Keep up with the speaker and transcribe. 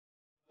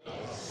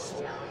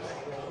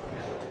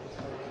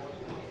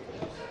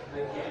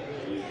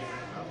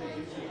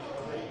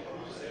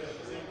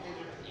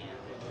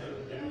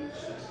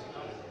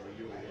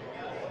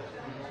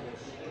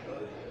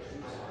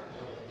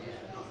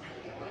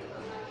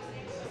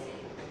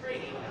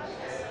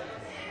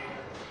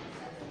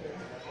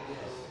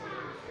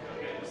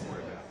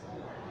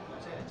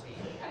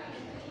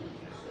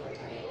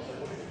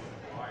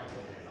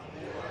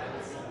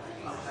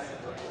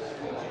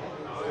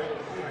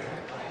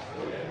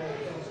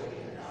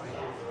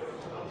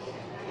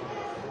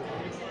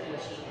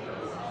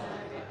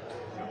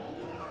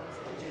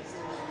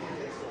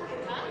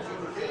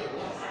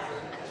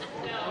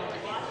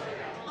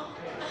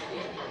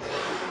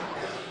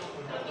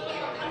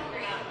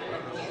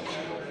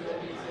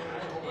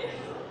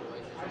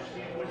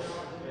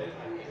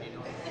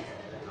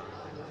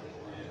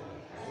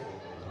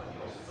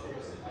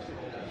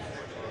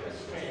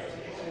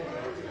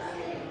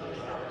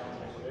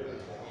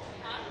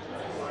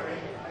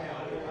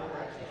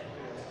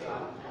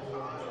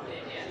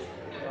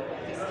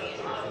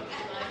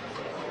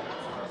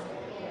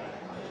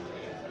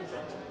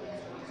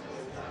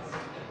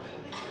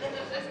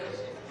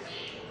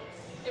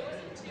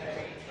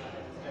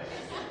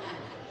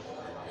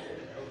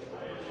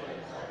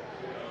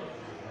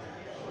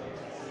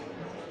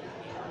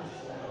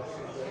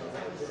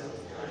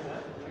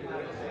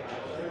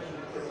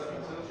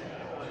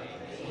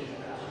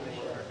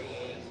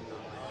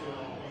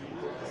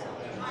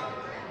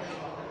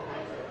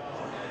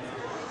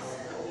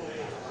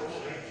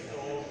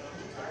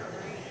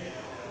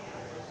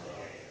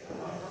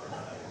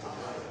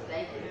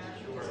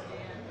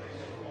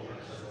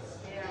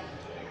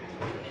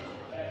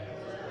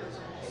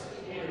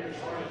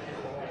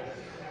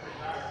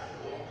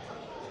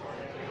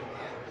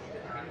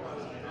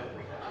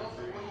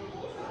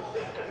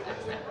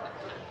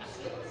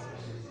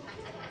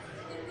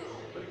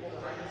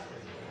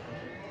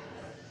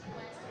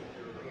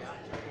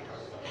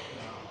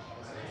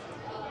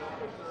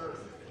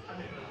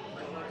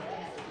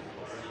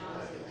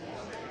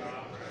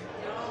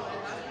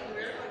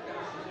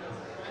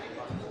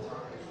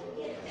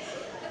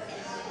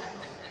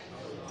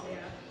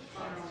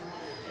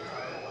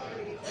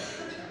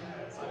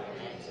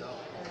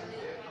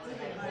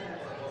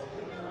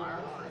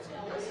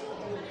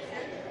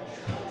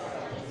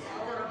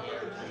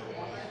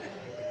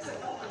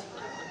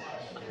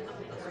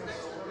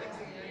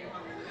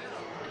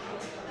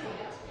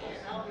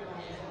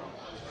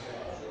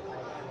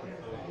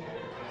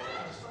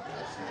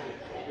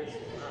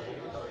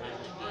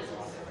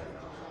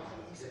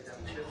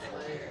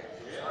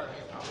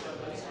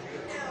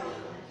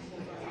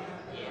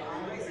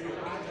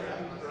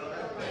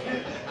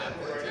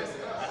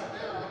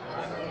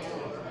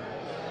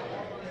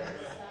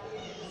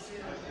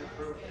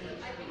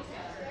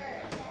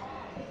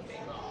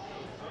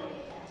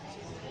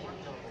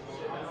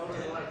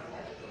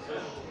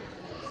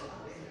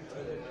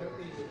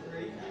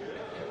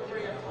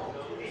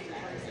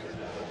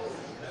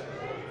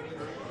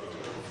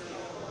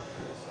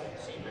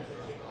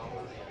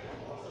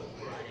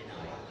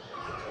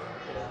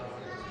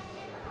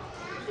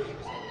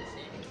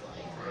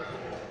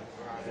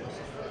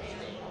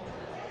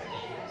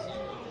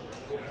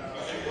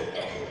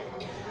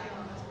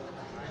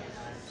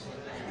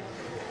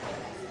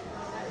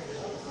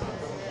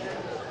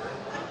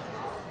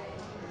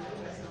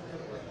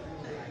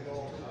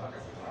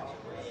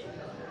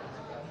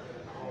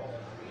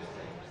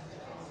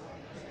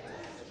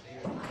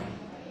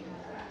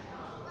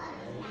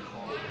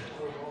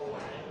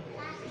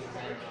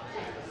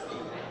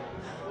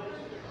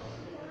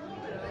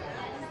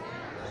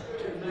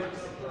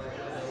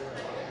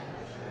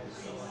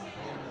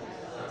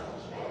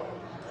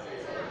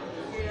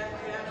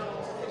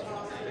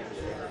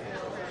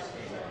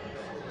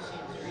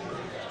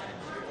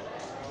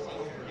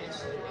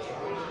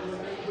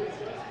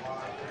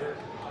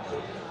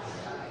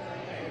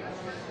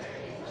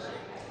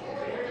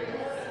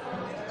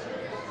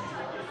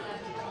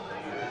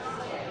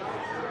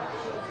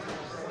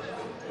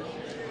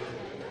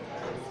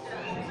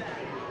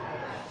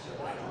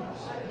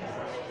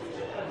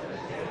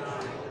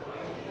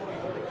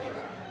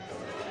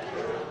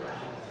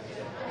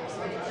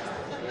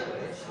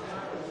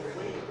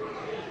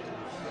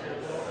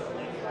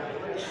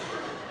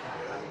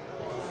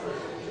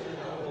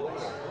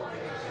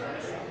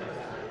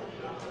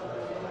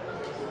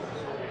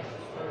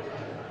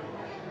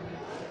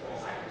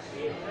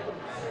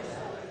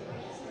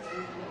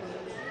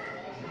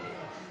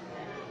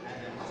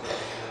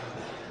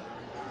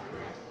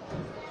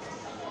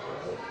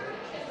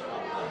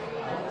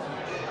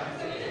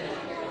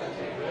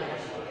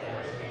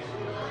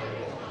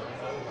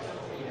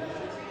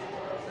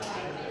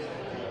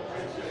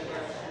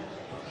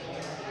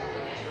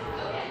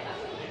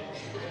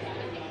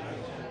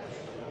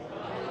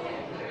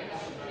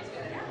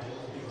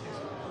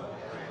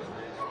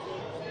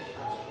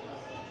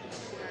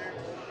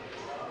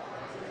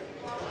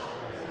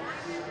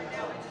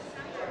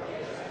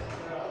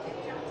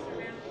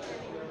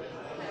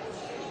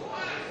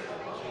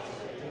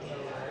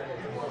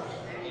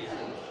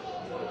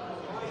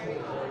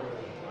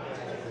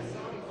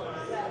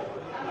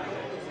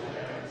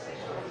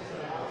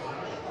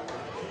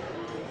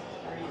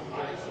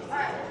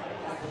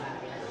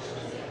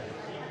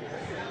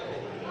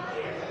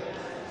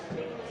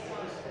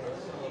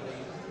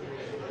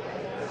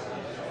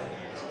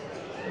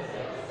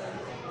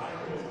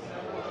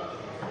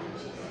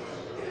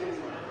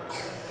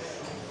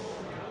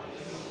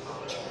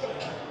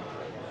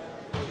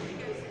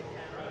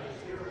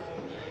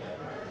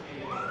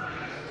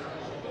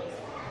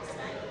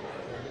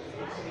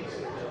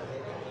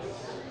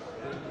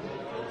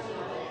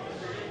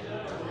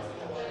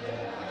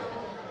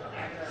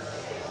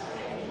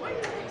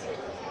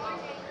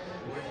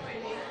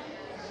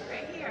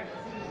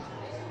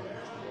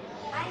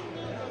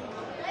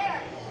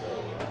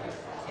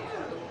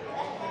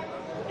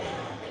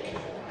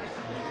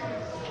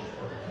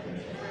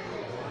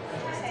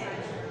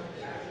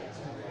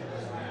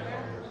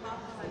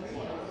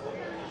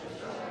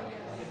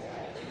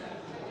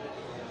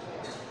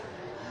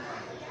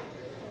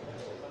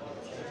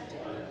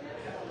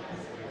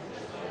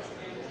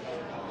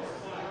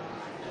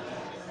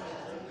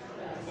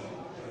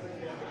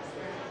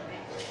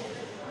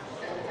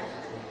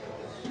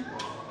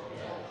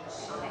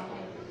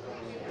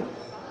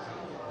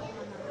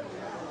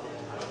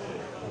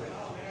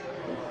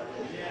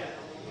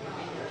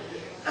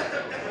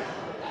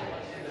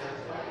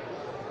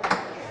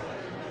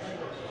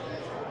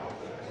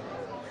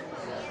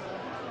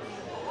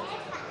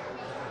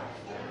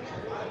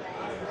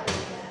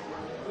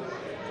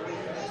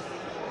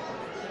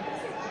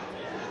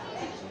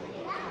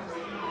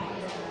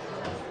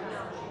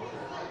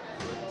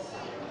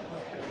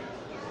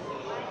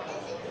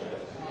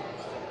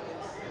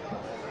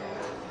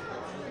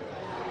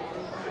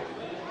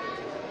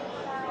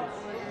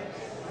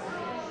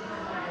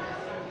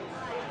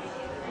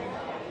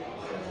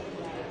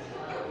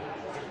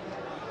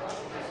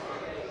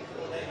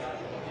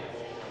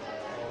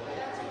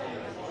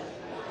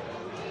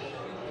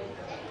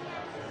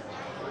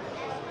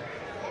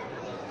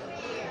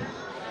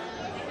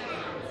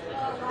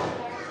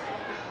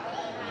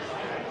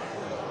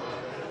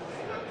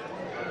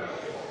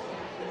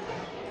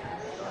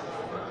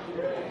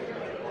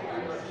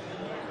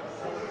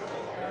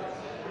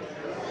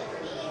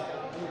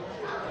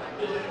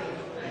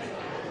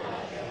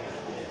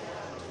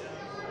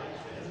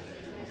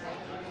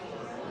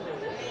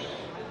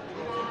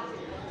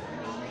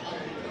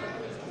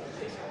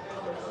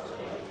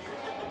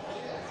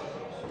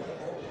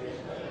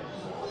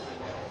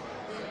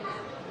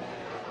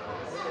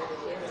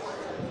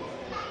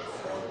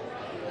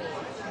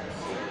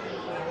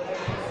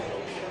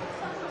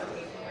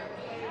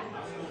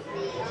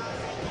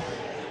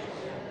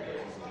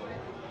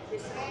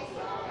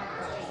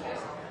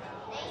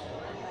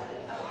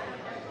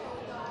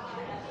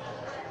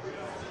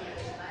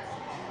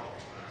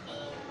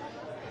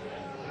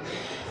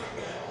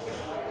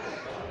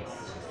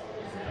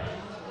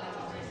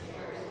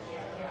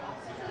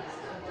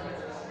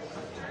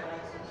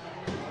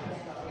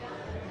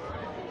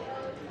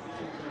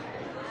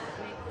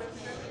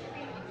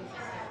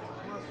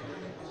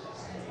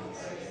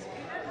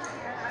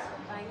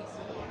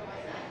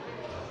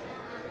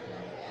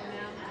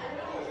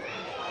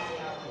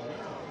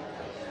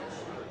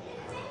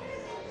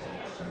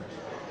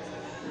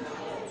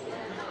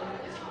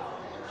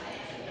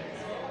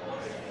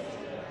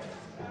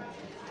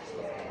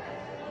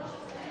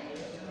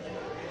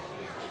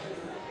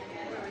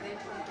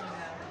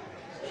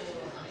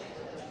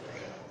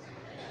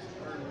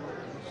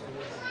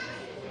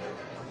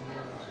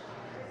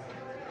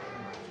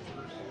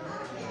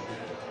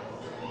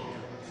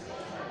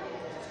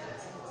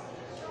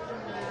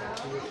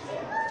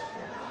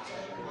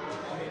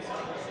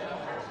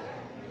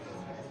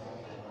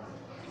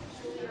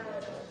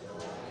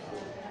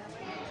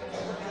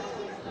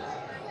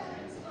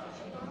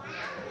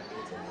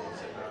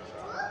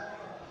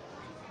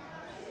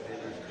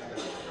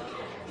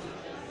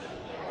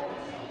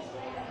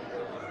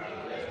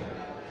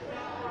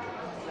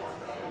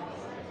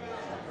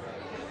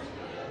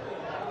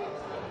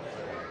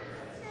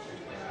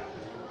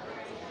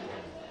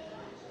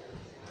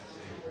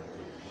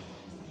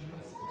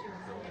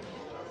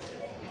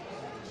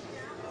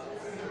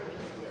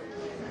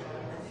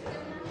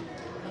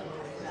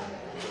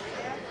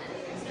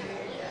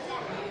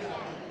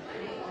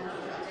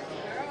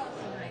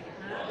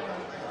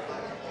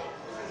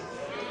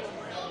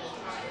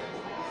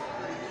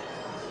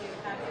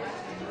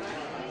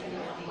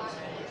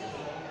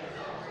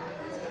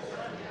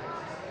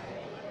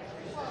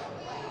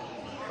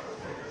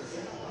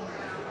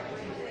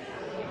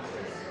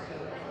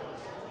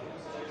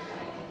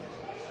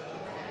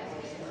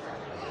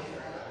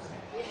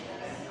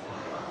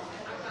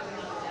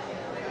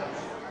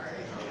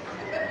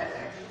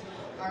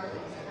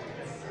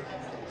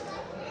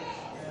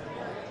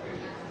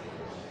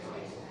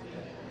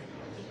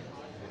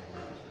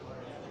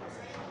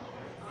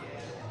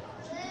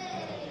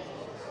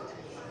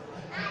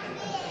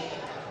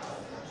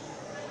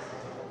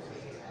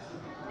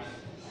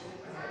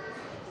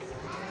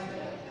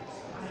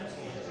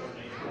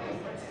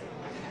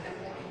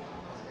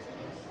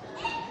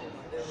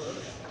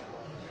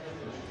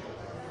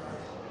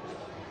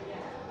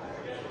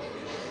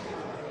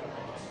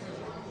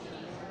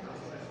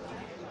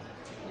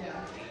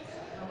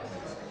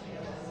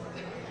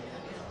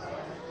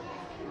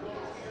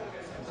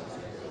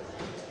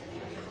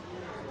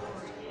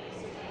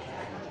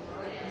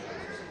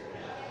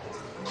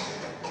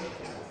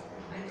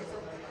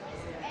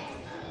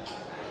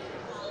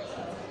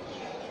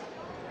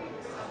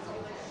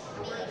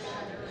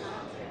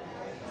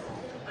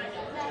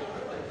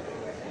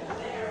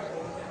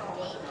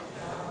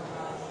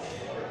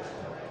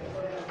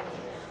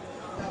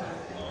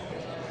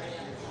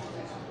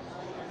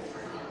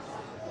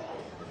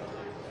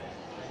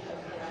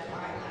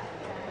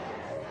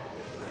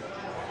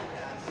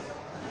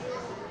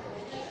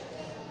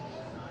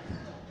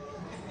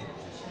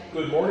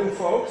Good morning,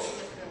 folks.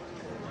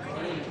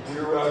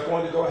 We're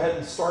going to go ahead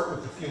and start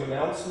with a few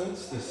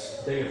announcements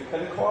this day of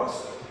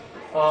Pentecost.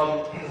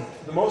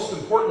 The most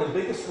important and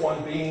biggest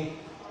one being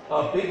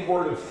a big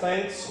word of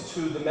thanks to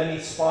the many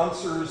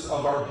sponsors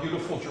of our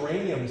beautiful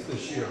geraniums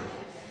this year.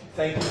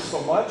 Thank you so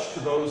much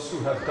to those who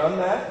have done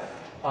that.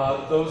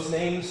 Those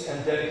names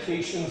and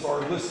dedications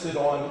are listed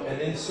on an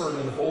insert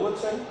in the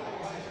bulletin.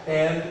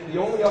 And the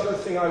only other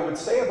thing I would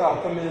say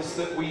about them is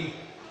that we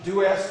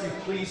do ask you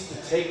please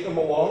to take them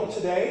along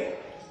today,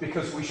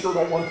 because we sure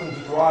don't want them to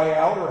dry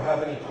out or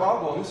have any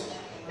problems.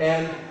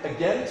 And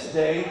again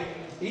today,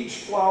 each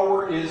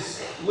flower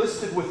is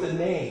listed with a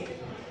name.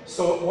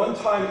 So at one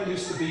time it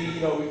used to be,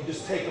 you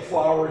just take a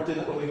flower, it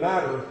didn't really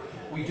matter.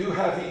 We do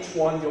have each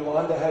one,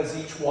 Yolanda has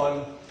each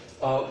one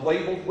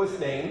labeled with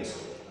names.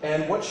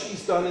 And what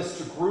she's done is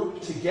to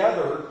group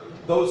together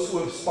those who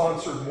have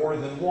sponsored more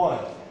than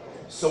one.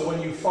 So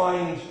when you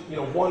find,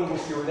 one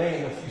with your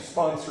name, if you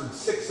sponsored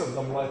 6 of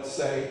them, let's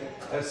say,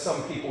 as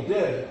some people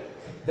did,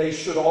 they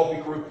should all be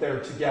grouped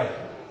there together.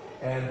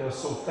 And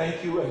so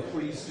thank you, and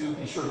please do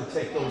be sure to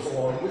take those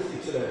along with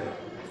you today.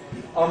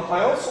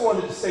 I also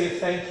wanted to say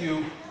thank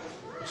you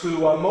to,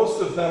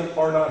 most of them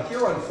are not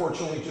here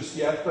unfortunately just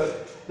yet,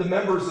 but the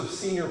members of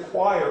senior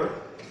choir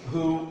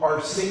who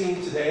are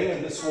singing today,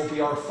 and this will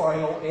be our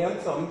final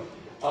anthem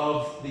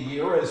of the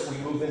year. As we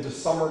move into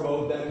summer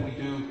mode, then we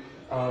do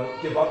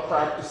give up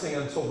practicing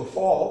until the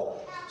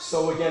fall.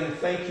 So again,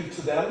 thank you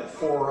to them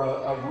for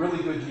a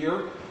really good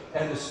year,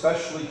 and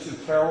especially to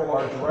Carol,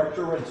 our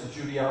director, and to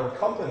Judy, our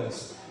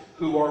accompanist,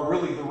 who are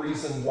really the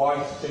reason why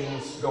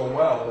things go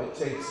well. It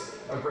takes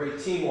a great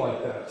team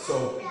like that.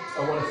 So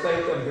I want to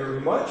thank them very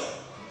much.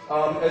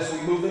 As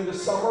we move into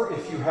summer,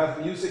 if you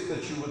have music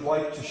that you would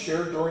like to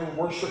share during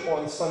worship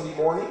on Sunday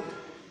morning,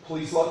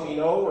 please let me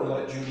know or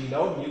let Judy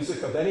know.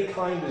 Music of any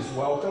kind is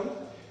welcome.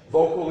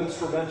 Vocal,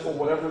 instrumental,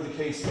 whatever the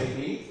case may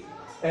be.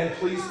 And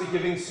please be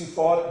giving some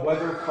thought,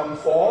 whether come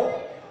fall,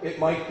 it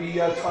might be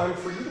time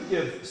for you to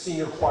give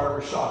senior choir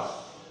a shot.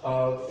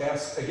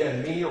 Ask,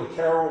 again, me or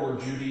Carol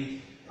or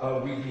Judy.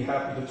 We'd be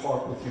happy to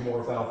talk with you more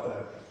about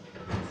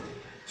that.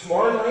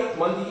 Tomorrow night,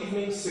 Monday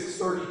evening,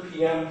 6:30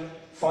 p.m.,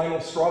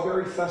 final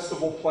Strawberry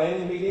Festival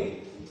planning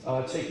meeting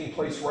taking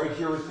place right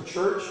here at the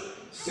church.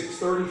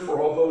 6:30 for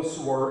all those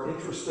who are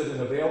interested and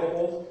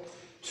available.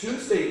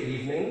 Tuesday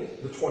evening,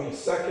 the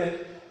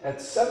 22nd, at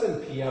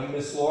 7 p.m.,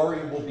 Miss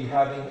Laurie will be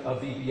having a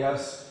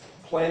VBS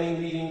planning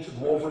meeting to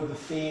go over the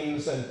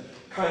themes and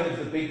kind of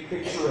the big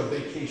picture of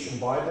Vacation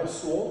Bible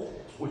School,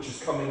 which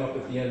is coming up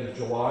at the end of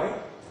July.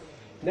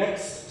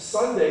 Next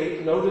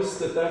Sunday, notice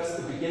that that's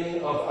the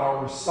beginning of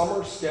our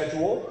summer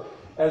schedule,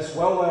 as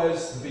well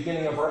as the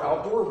beginning of our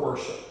outdoor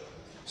worship.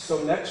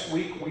 So next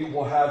week we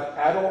will have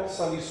adult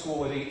Sunday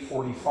school at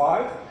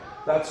 8:45.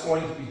 That's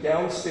going to be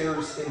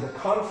downstairs in the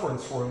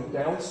conference room,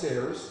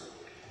 downstairs.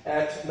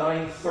 At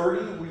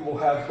 9:30 we will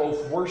have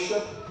both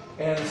worship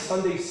and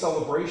Sunday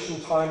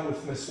celebration time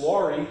with Miss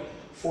Laurie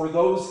for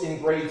those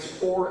in grades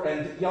 4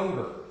 and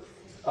younger.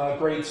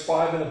 Grades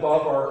 5 and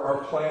above, our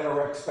plan,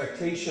 our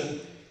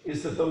expectation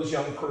is that those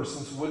young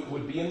persons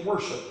would be in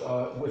worship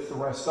with the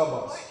rest of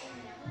us.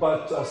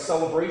 But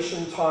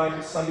celebration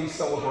time, Sunday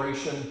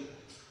celebration,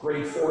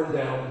 grade 4 and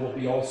down, will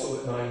be also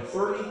at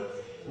 9:30.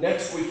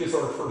 Next week is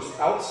our first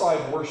outside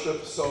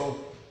worship, so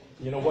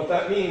you know what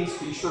that means.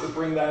 Be sure to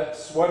bring that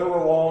sweater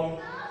along,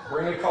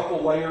 bring a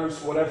couple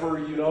layers, whatever,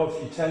 if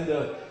you tend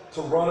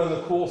to run on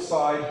the cool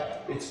side,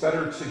 it's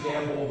better to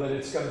gamble that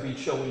it's going to be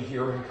chilly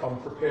here and come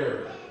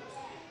prepared.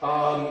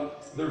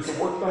 There's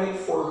a work night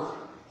for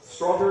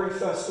Strawberry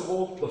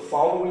Festival the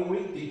following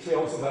week,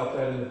 details about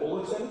that in the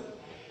bulletin.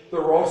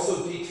 There are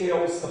also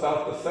details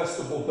about the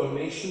festival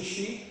donation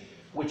sheet,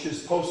 which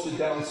is posted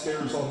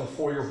downstairs on the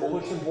foyer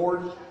bulletin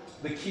board.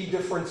 The key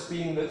difference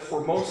being that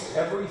for most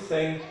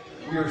everything,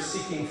 we are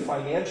seeking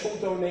financial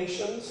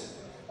donations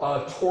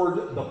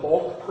toward the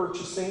bulk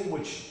purchasing,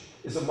 which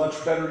is a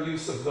much better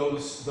use of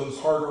those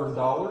hard-earned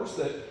dollars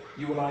that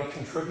you and I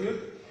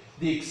contribute.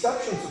 The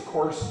exceptions, of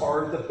course,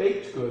 are the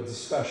baked goods,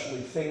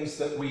 especially things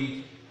that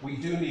we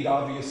do need,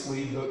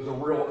 obviously, the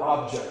real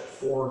object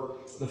for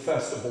the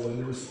festival, and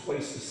there is a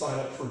place to sign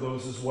up for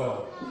those as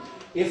well.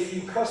 If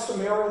you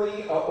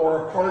customarily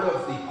are a part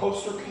of the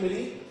poster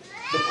committee,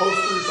 the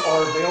posters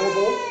are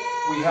available.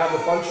 We have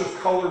a bunch of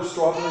colored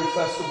Strawberry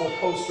Festival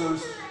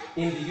posters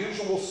in the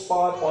usual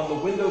spot on the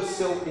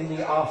windowsill in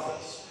the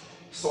office.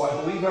 So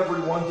I believe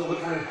everyone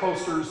delivering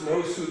posters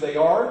knows who they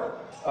are.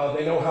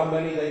 They know how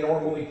many they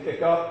normally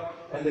pick up,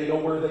 and they know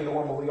where they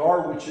normally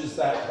are, which is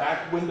that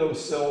back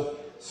windowsill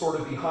sort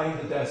of behind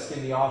the desk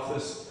in the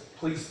office.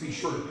 Please be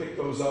sure to pick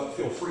those up.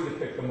 Feel free to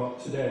pick them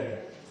up today.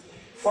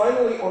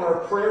 Finally, on our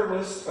prayer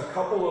list, a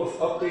couple of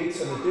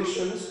updates and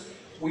additions.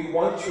 We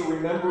want to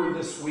remember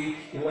this week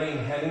Elaine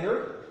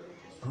Henninger,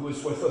 who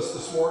is with us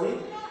this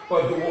morning,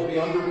 but who will be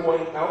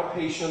undergoing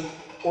outpatient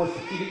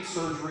orthopedic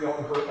surgery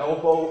on her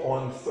elbow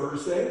on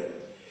Thursday.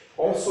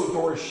 Also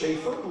Doris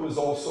Schaefer, who is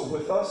also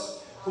with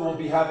us, who will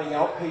be having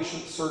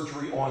outpatient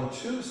surgery on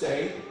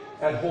Tuesday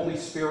at Holy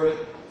Spirit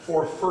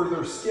for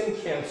further skin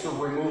cancer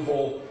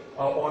removal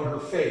on her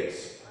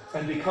face.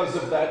 And because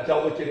of that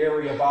delicate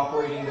area of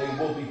operating, they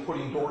will be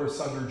putting Doris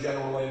under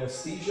general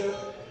anesthesia.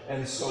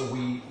 And so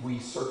we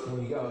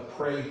certainly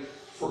pray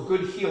for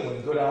good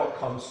healing, good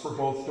outcomes for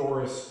both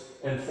Doris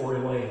and for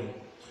Elaine.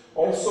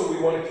 Also,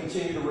 we want to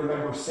continue to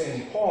remember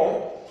Sandy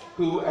Paul,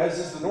 who, as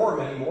is the norm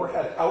anymore,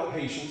 had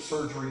outpatient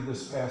surgery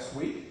this past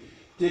week.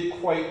 Did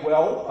quite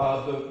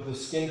well. The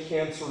skin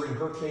cancer in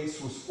her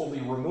case was fully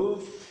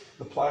removed.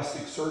 The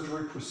plastic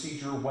surgery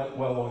procedure went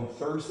well on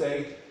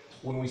Thursday.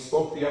 When we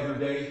spoke the other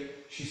day,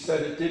 she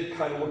said it did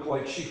kind of look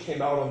like she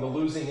came out on the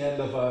losing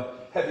end of a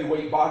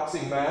heavyweight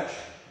boxing match,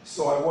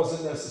 so I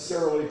wasn't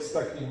necessarily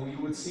expecting we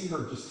would see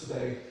her just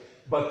today.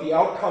 But the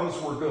outcomes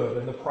were good,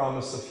 and the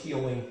promise of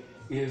healing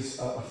is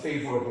a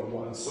favorable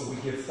one, so we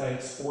give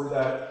thanks for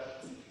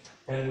that.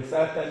 And with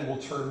that, then, we'll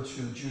turn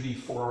to Judy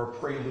for our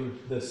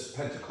prelude this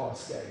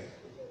Pentecost Day.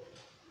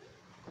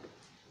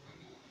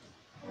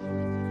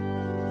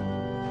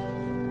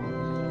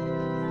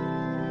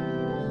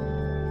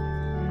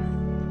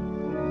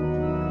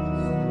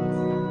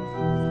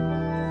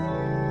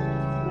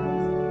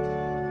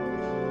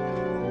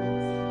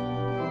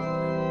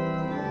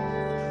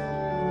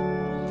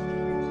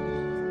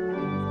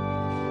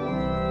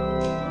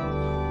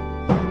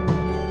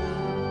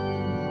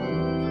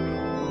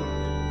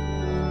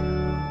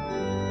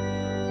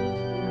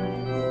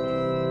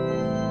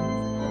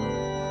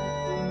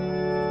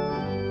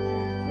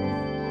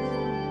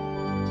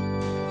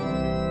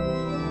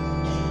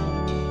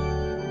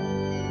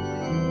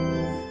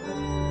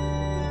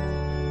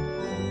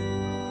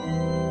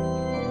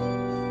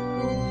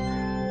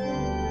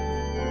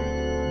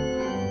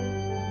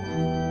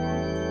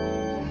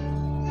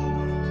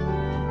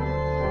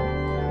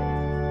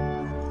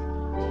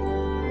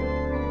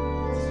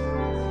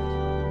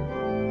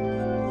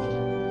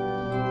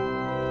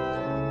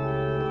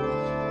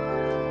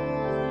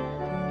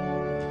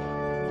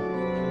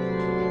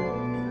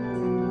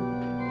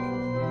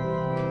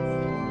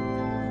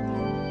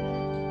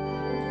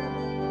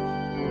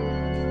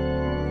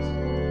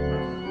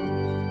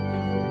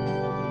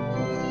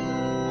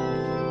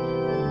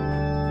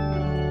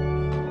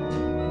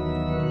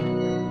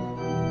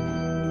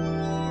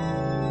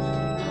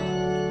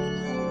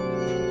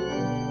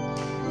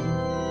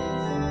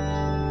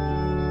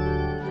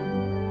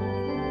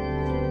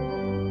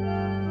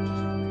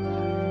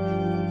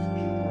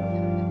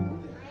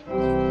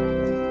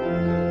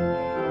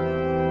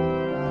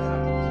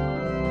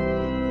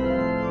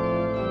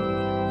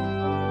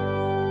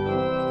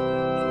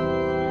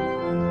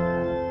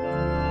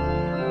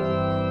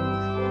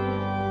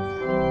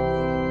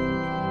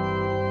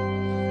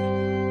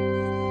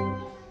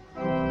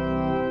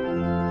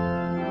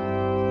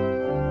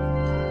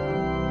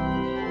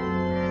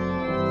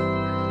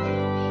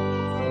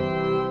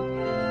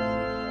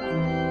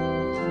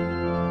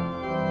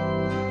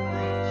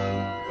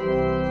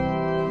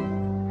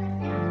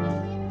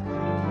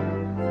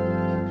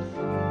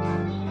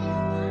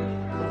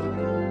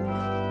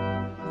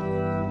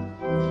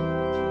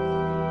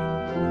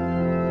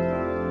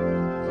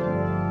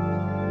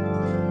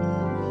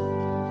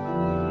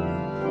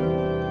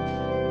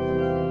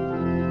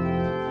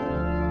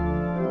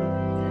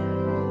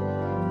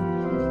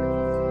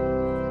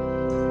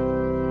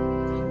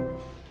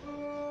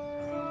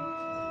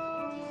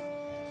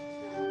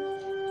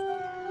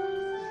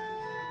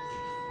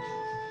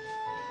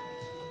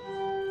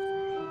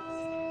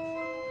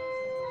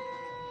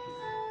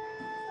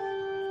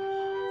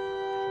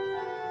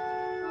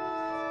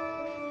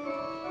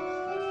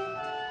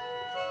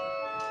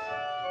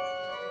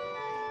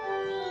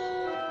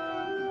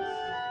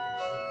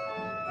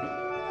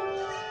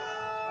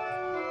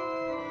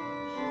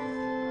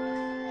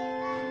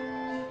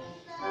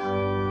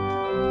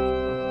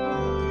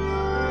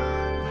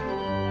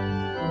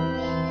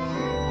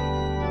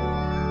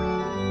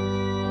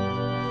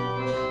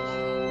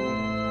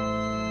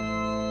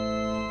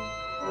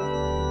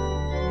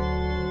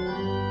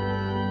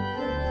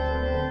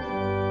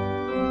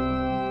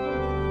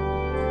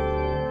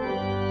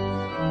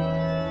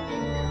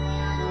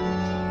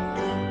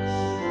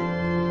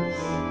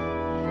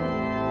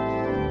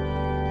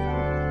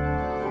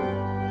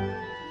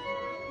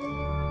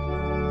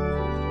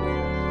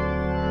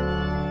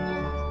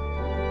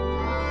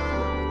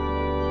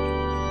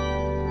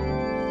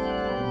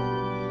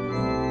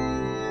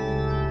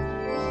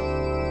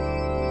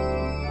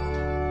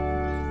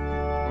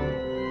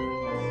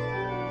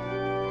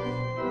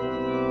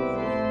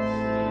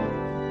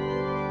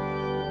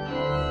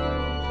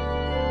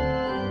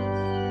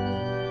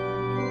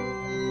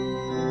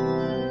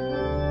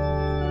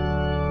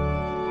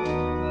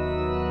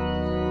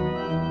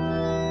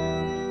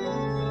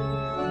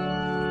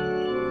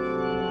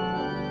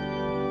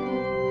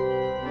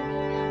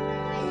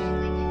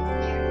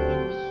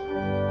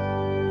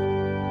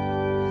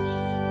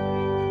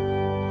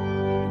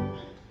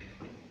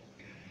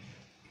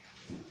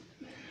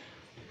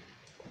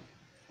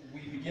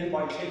 begin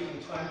by taking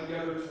time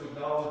together to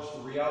acknowledge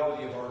the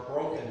reality of our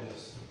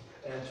brokenness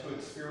and to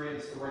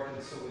experience the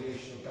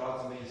reconciliation of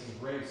God's amazing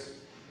grace.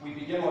 We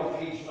begin on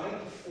page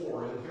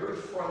 94, in the very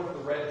front of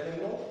the red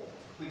hymnal.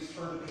 Please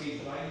turn to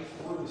page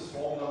 94, the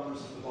small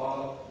numbers at the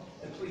bottom,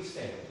 and please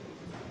stand.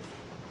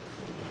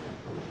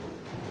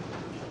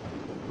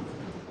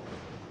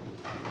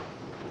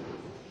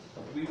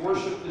 We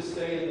worship this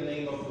day in the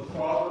name of the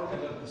Father,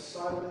 and of the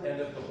Son, and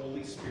of the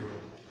Holy Spirit.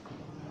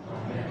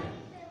 Amen.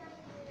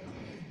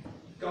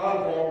 God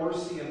of all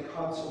mercy and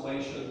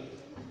consolation,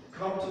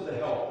 come to the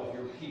help of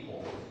your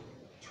people,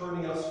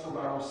 turning us from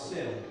our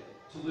sin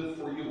to live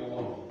for you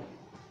alone.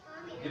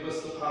 Give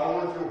us the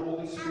power of your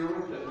Holy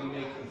Spirit that we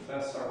may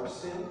confess our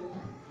sin,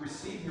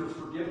 receive your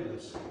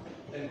forgiveness,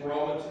 and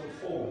grow into the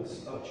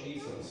fullness of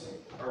Jesus,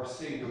 our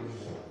Savior and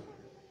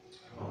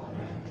Lord.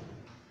 Amen.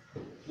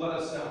 Let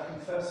us now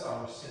confess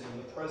our sin in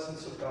the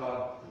presence of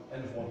God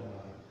and one another.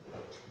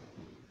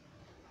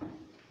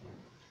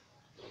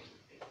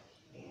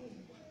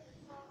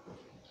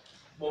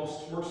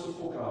 Most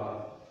merciful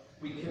God,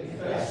 we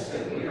confess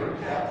that we are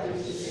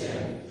captives to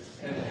sin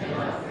and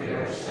cannot free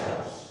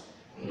ourselves.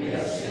 We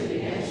have sinned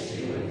against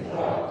you in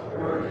thought,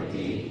 word, and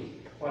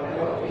deed, by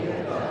what we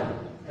have done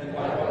and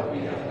by what we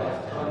have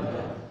left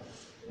undone.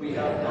 We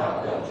have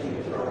not loved you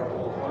with our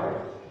whole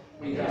heart.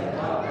 We have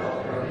not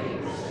loved our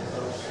neighbors as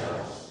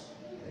ourselves.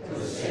 For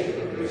the sake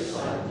of your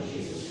Son,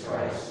 Jesus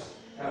Christ,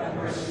 have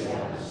mercy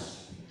on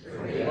us.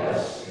 Forgive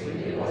us,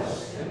 renew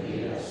us, and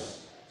lead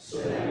us,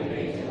 so that we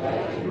may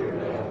delight in your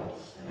will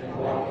and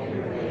walk in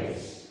your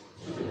ways,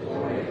 to the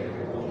glory of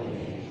your holy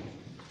name.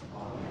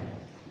 Amen.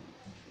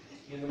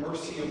 In the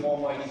mercy of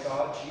Almighty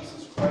God,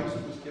 Jesus Christ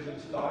was given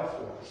to die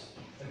for us,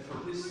 and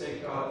for his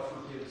sake God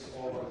forgives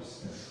all our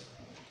sins.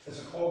 As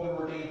a called and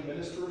ordained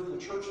minister of the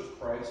Church of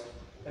Christ,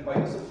 and by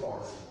his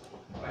authority,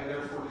 I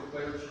therefore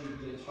declare to you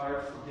the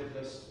entire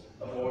forgiveness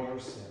of all your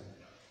sin,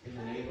 in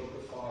the name of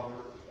the Father,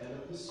 and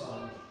of the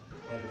Son,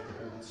 and of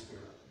the Holy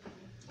Spirit.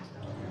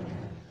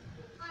 Amen.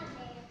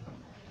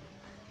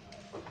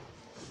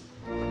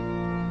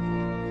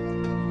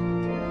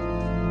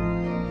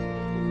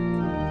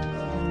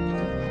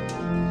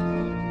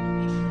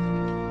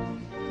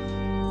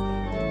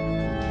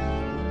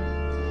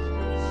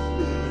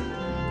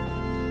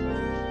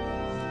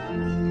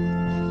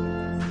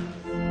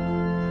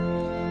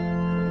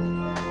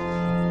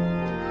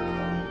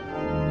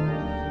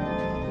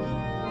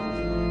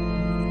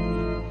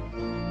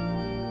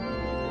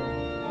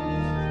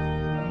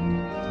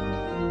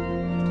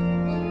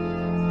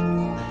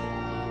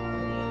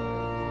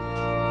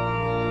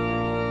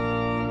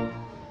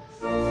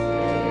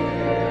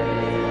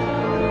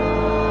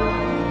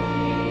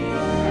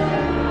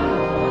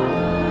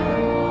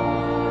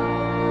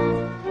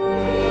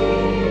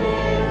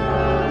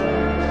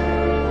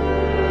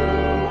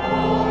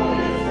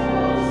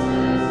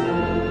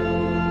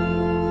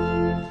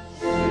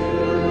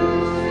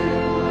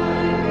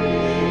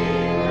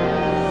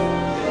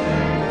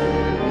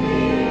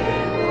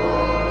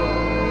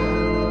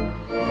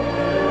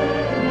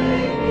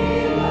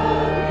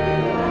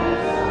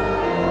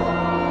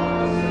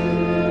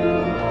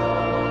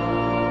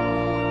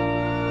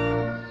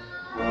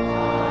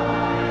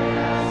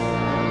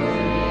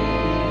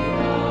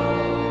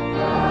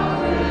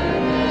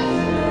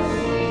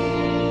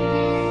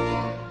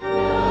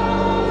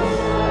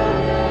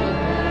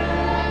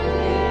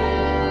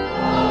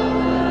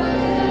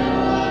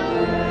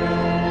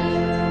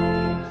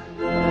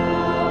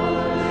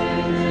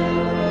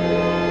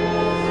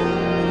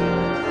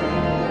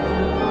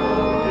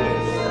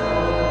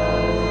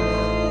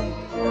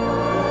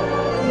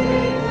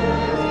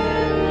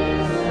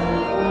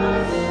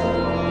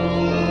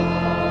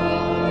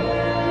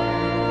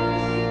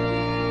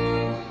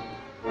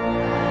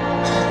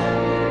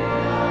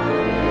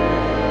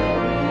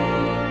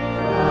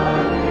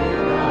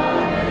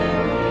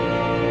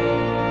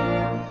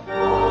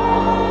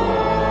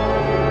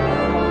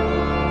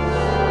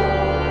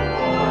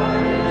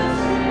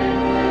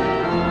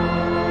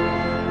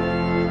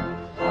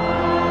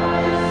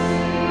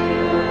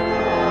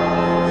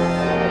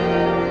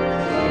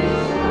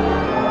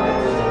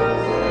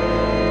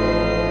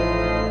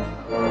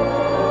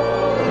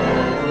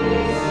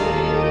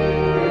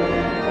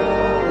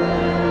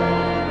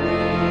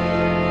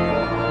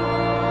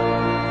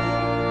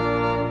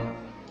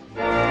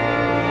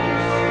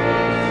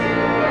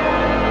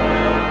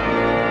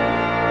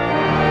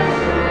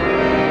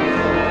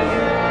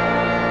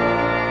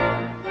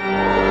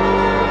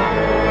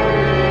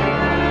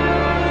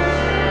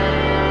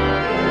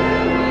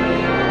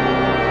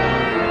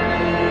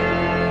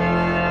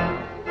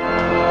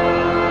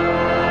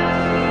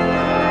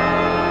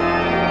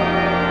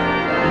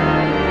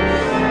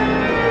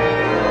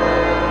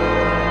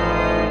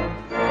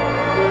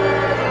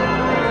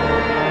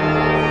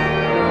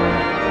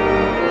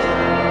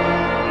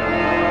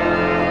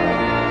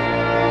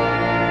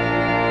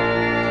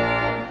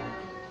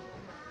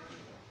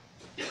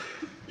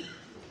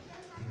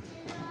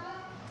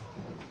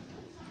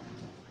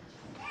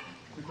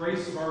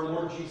 grace of our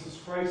Lord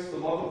Jesus Christ, the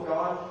love of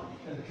God,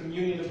 and the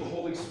communion of the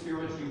Holy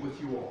Spirit be with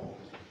you all.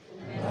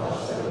 And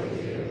also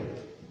with you.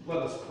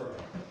 Let us pray.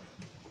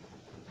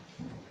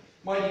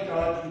 Mighty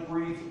God, you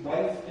breathe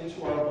life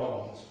into our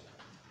bones,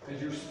 and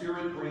your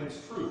Spirit brings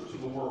truth to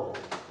the world.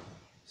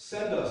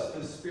 Send us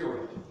this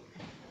Spirit,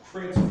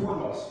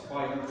 transform us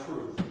by your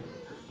truth,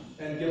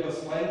 and give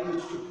us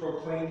language to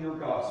proclaim your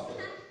gospel.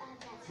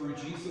 Through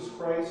Jesus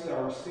Christ,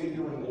 our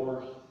Savior and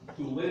Lord,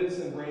 who lives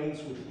and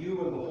reigns with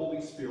you and the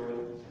Holy Spirit,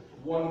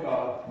 one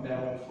God,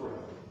 now and forever.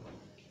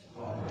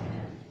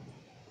 Amen.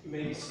 You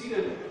may be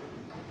seated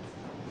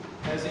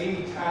as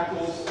Amy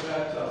tackles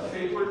that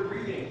favorite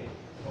reading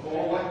of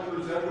all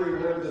lectors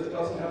everywhere that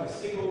doesn't have a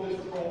single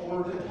difficult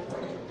word in it.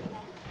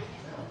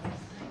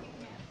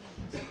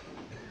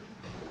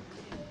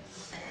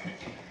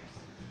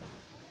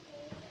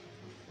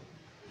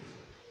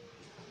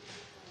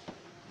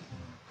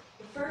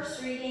 The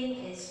first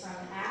reading is from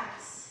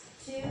Acts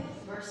 2,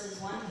 verses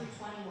 1 through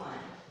 21.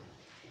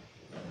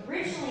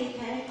 Originally,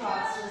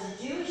 Pentecost was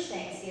a Jewish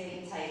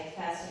Thanksgiving-type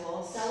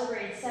festival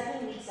celebrated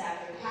 7 weeks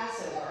after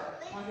Passover.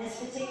 On this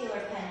particular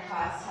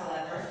Pentecost,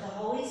 however, the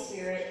Holy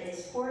Spirit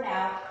is poured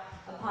out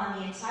upon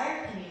the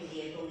entire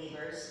community of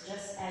believers,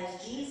 just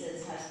as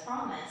Jesus has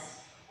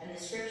promised and the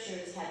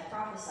Scriptures had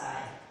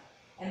prophesied.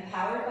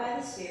 Empowered by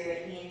the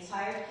Spirit, the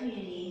entire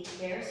community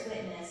bears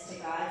witness to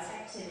God's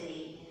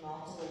activity in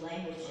multiple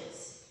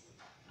languages.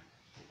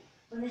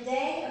 When the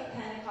day of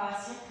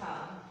Pentecost had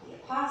come, the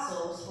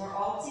apostles were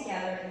all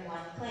together in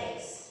one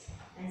place,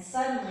 and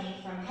suddenly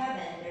from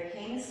heaven there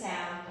came a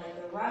sound like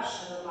the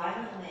rush of a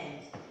violent wind,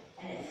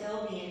 and it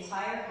filled the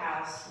entire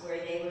house where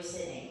they were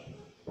sitting.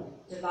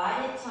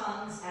 Divided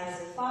tongues as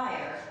of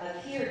fire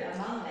appeared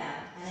among them,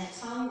 and a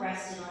tongue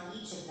rested on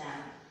each of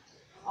them.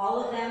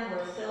 All of them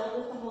were filled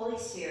with the Holy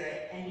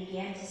Spirit and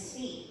began to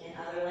speak in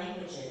other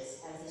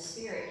languages as the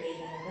Spirit gave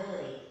them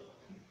ability.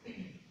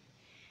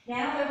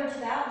 Now there were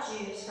devout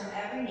Jews from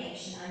every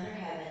nation under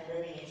heaven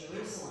living in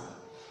Jerusalem.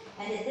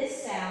 And at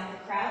this sound the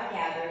crowd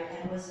gathered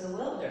and was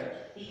bewildered,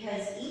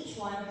 because each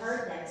one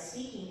heard them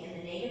speaking in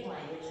the native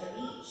language of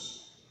each.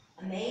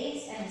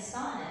 Amazed and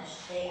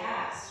astonished, they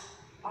asked,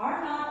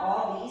 "Are not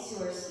all these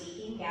who are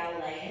speaking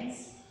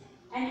Galileans?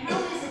 And how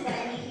is it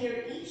that we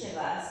hear each of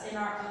us in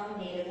our own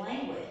native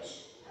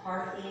language?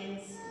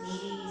 Parthians,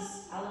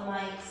 Medes,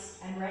 Elamites,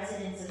 and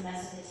residents of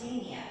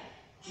Mesopotamia,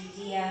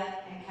 Judea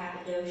and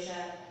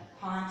Cappadocia,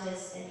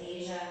 Pontus and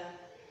Asia,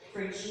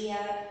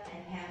 Phrygia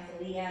and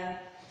Pamphylia,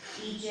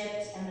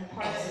 Egypt and the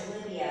parts of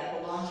Libya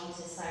belonging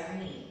to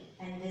Cyrene,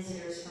 and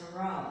visitors from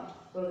Rome,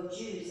 both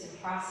Jews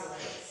and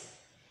proselytes,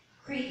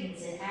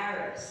 Cretans and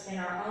Arabs. In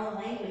our own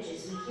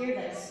languages we hear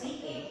them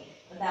speaking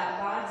about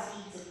God's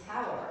deeds of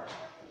power."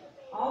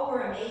 All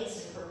were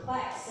amazed and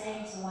perplexed,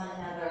 saying to one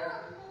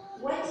another,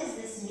 "What does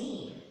this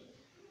mean?"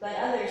 But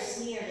others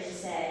sneered and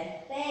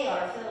said, "They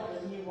are filled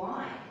with new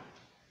wine."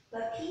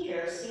 But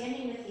Peter,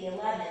 standing with the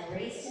 11,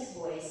 raised his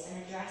voice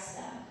and addressed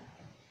them.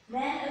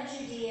 "Men of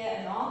Judea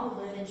and all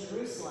who live in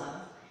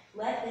Jerusalem,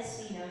 let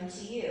this be known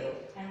to you,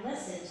 and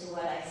listen to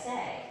what I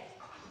say.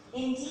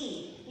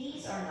 Indeed,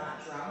 these are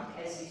not drunk,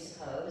 as you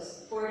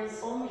suppose, for it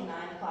is only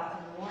 9 o'clock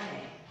in the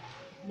morning.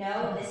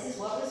 No, this is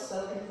what was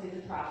spoken through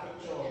the prophet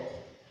Joel.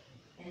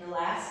 In the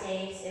last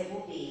days it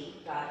will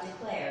be, God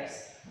declares,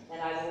 that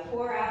I will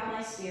pour out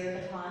my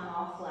Spirit upon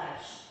all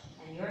flesh,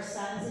 and your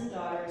sons and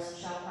daughters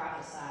shall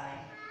prophesy,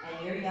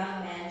 and your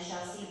young men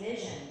shall see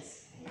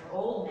visions, and your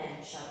old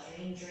men shall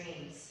dream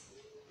dreams.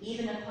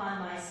 Even upon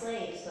my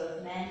slaves,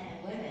 both men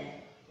and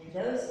women, in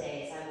those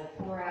days I will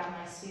pour out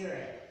my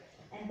Spirit,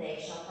 and they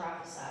shall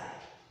prophesy.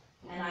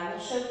 And I will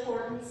show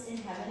portents in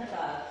heaven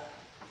above,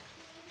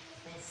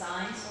 and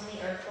signs on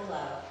the earth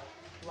below,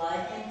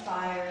 blood and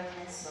fire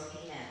and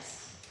smoky mist.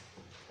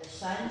 The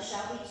sun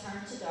shall be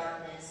turned to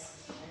darkness,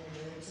 and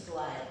the moon to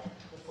blood,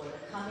 before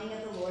the coming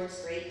of the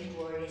Lord's great and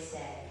glorious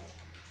day.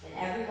 And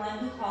everyone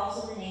who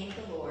calls on the name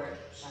of the Lord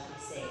shall be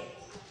saved."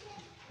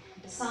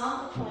 The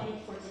psalm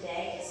appointed for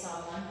today is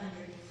Psalm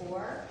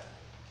 104.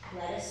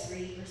 Let us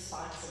read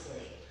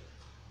responsibly.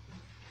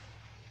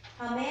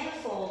 How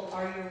manifold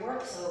are your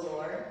works, O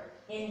Lord!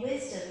 In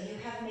wisdom you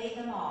have made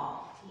them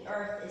all. The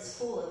earth is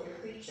full of your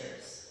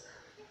creatures.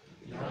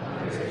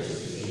 Beyond the rich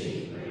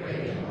sea,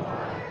 great and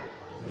wide,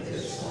 with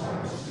its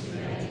storms too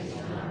many to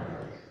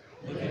number,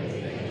 living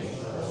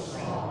things both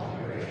small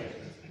and great.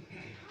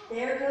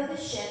 There go the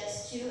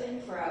ships to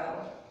and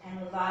fro,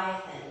 and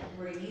Leviathan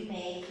were you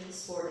made for the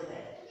sport of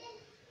it.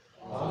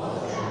 All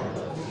of them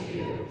look to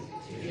you,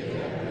 to give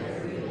them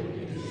their food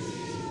in due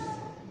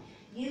season.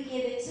 You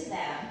give it to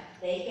them,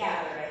 they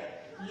gather it.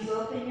 You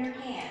open your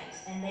hand,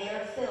 and they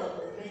are filled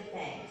with good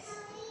things.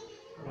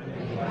 When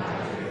you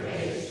hide your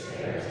face,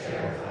 they are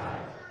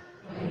terrified.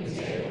 When you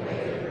take away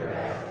their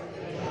breath,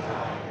 they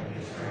die and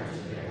return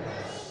to their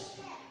rest.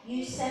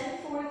 You send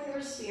forth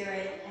your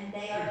Spirit, and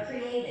they are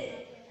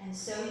created, and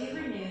so you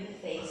renew the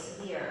face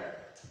of the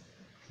earth.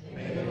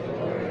 May the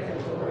glory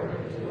of the Lord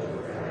endure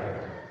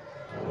forever.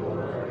 O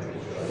Lord,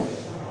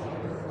 rejoice in all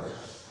your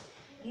works.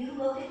 You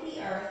look at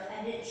the earth,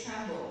 and it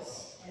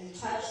trembles, and you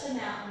touch the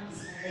mountains,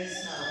 and they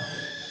smoke.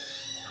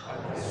 I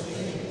will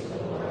sing to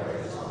the Lord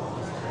as long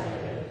as I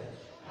live.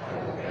 I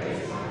will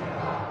praise my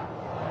God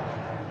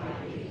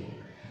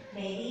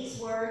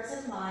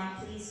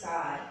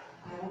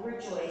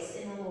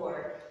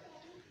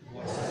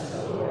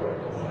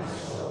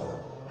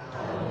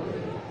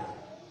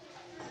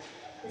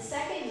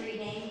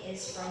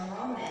is from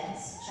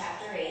Romans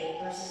chapter 8,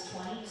 verses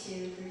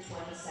 22 through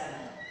 27.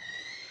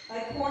 By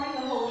pouring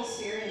the Holy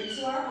Spirit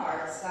into our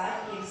hearts,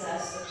 God gives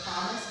us the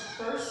promised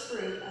first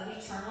fruit of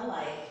eternal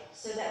life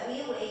so that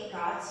we await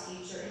God's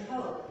future in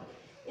hope.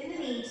 In the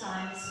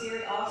meantime, the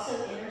Spirit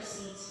also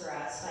intercedes for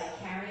us by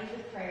carrying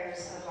the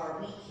prayers of our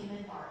weak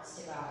human hearts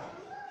to God.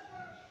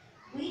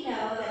 We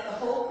know that the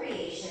whole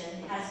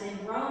creation has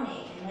been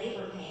groaning in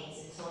labor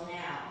pains until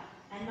now,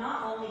 and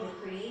not only the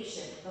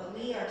creation, but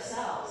we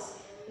ourselves,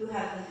 who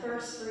have the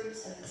first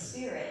fruits of the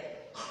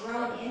Spirit,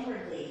 groan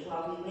inwardly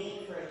while we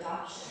wait for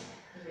adoption,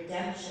 the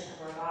redemption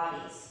of our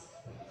bodies.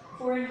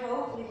 For in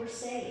hope we were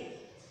saved.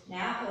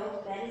 Now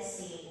hope that is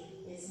seen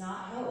is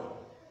not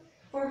hope.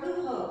 For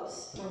who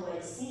hopes for what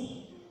is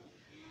seen?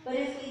 But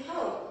if we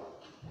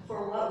hope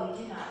for what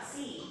we do not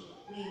see,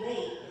 we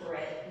wait for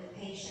it with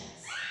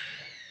patience.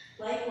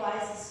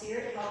 Likewise, the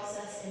Spirit helps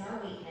us in our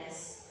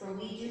weakness, for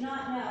we do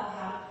not know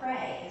how to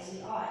pray as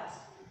we ought,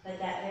 but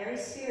that very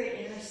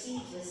Spirit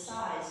intercedes with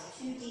sighs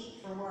too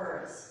deep for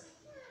words.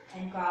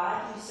 And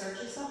God, who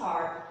searches the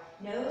heart,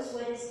 knows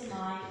what is the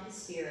mind of the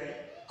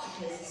Spirit,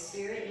 because the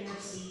Spirit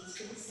intercedes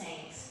for the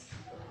saints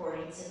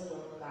according to the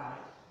will of God.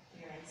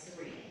 Here ends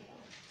the reading.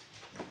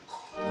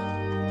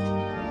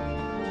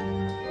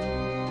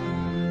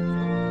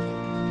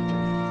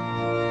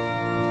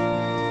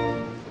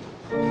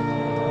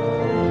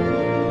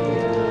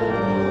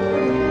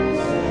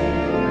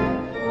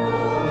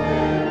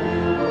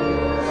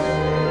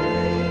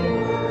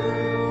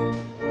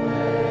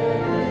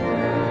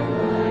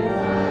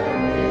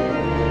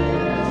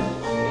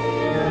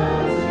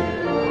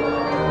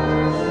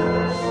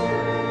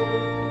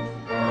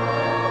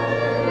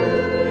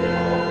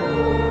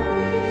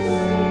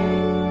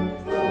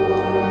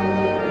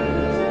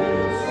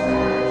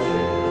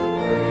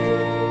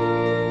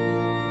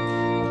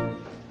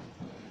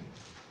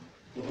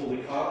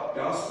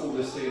 Gospel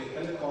this day of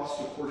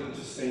Pentecost according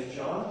to St.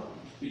 John,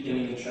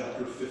 beginning in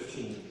chapter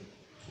 15.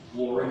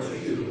 Glory to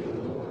you,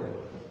 O Lord.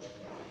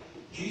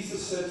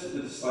 Jesus said to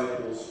the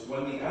disciples,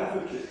 "When the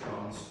Advocate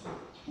comes,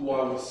 who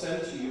I will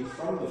send to you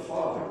from the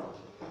Father,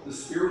 the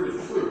Spirit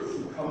of truth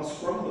who comes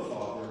from the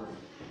Father,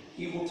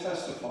 he will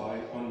testify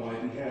on my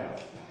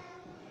behalf.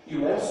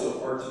 You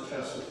also are to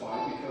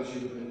testify because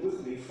you have been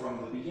with me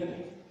from the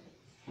beginning.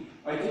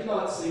 I did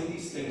not say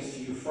these things to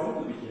you from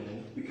the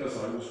beginning because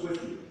I was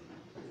with you.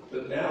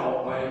 But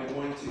now I am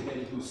going to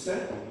him who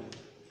sent me,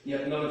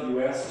 yet none of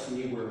you asks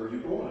me, 'Where are you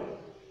going?'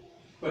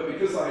 But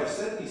because I have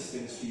said these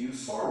things to you,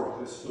 sorrow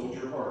has filled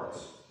your hearts.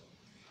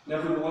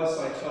 Nevertheless,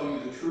 I tell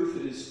you the truth,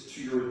 it is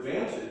to your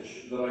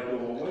advantage that I go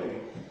away.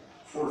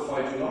 For if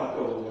I do not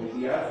go away,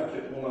 the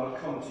Advocate will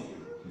not come to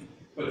you.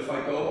 But if I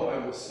go, I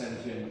will send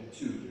him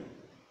to you.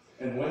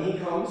 And when he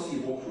comes, he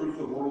will prove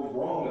the world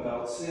wrong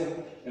about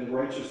sin and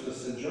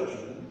righteousness and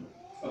judgment.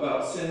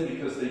 About sin,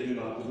 because they do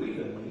not believe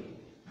in me.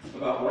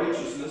 About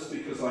righteousness,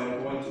 because I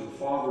am going to the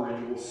Father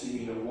and you will see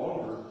me no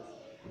longer.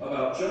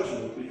 About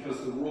judgment,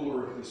 because the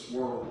ruler of this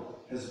world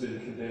has been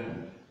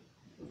condemned.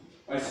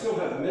 I still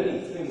have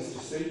many things to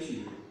say to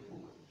you,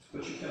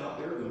 but you cannot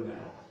bear them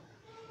now.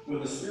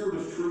 When the Spirit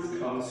of truth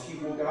comes, he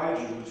will guide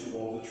you into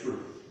all the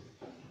truth.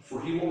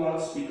 For he will not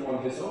speak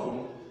on his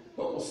own,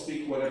 but will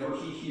speak whatever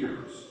he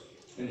hears,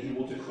 and he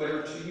will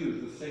declare to you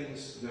the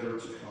things that are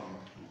to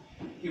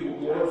come. He will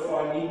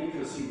glorify me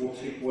because he will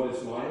take what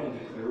is mine and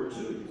declare it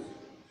to you.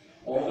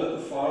 All that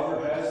the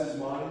Father has is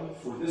mine.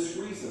 For this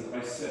reason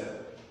I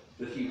said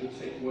that he will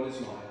take what is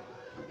mine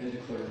and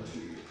declare it to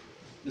you."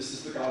 This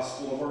is the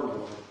gospel of our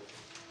Lord.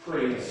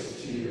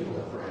 Praise to you,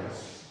 O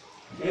Christ.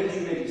 And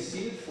you may be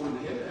seated for the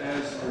hymn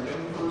as our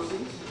young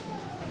persons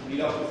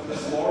meet up with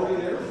Miss Laurie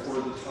there for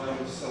the time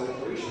of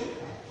celebration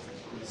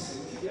and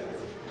sing together.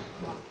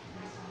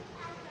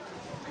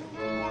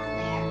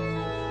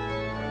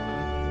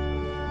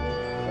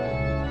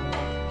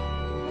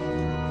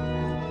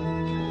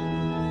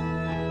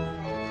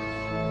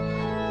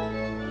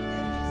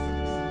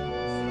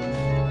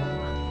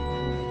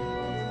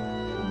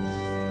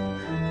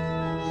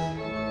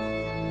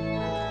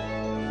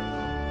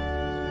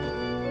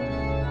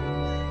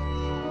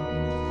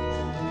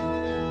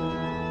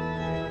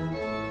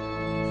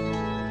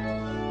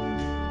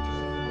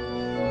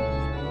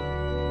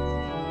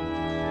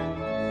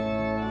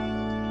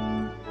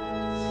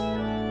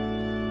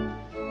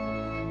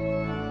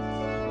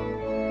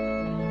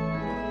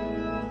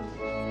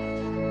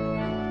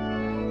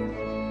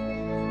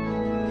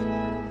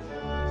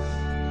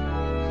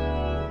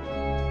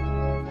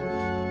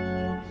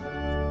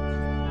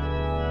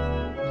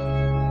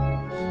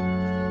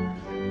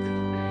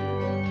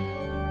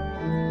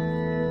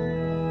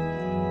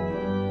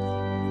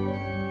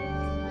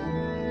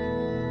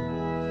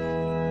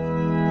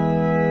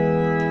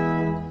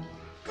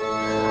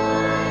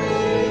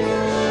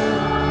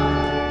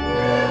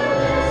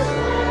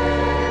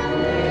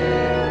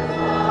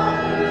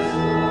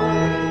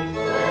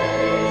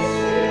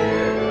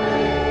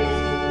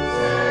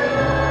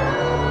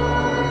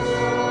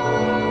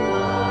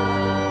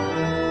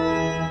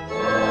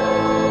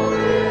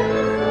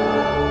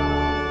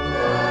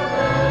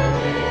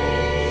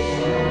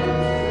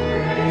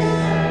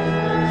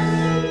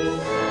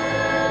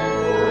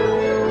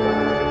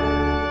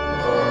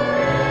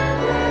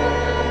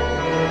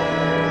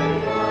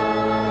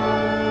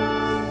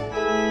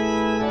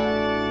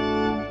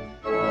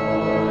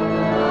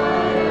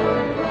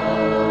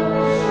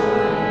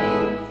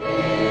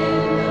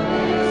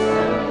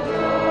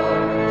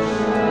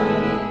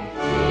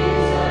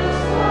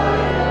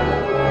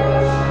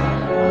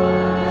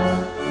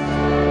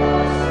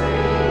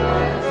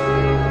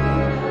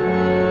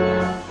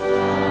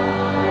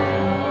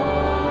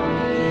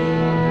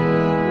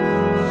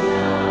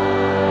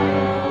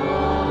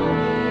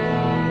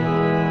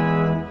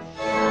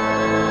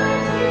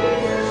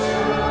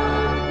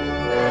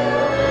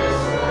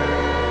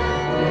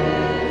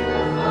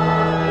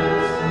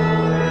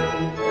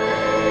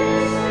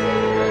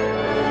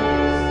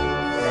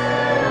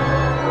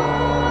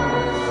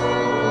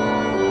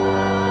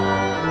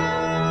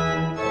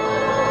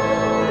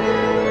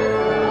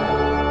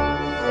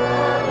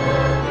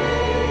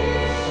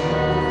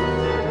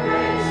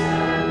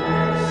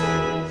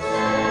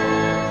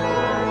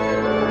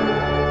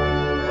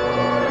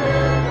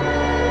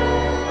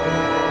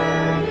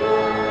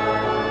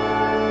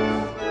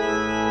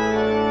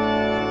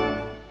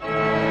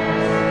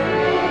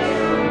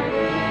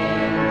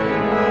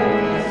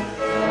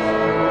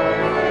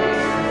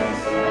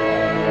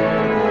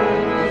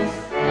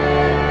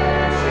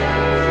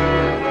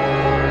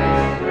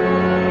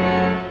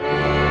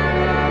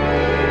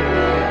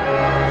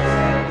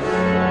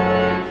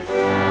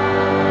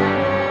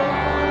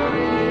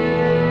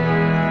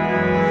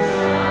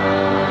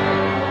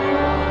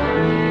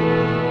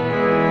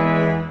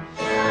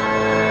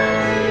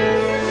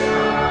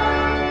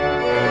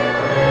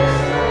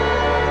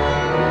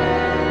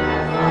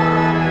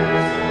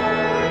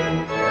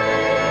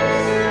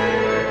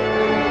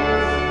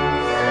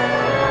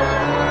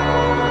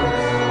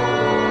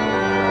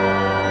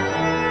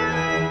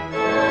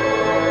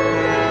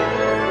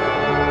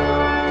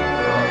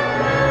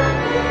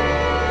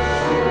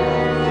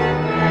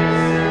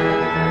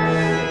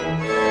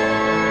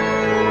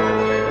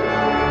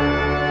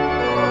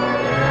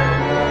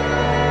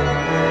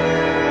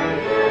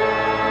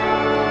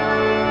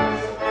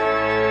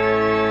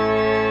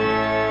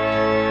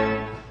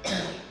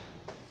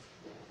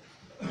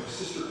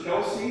 Sister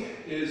Kelsey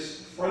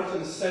is front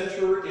and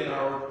center in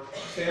our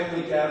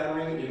family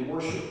gathering in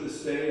worship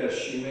this day as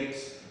she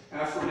makes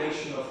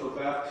affirmation of her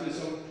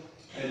baptism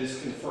and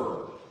is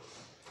confirmed.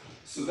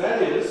 So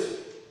that is,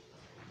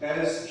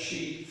 as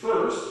she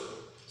first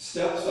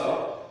steps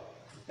up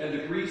and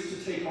agrees to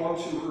take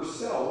onto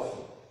herself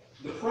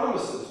the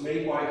promises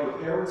made by her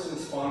parents and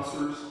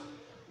sponsors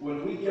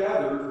when we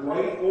gathered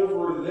right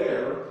over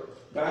there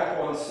back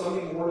on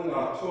Sunday morning,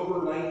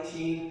 October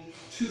 19,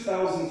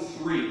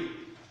 2003,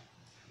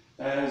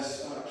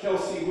 as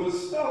Kelsey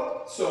was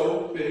about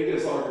so big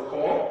as I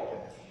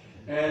recall,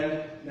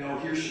 and now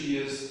here she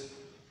is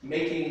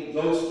making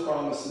those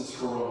promises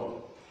her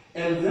own.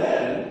 And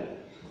then,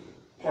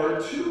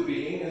 part two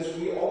being, as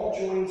we all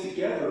join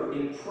together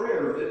in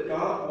prayer that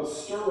God will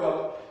stir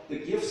up the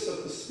gifts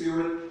of the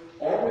Spirit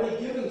already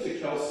given to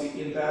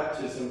Kelsey in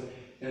baptism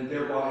and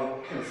thereby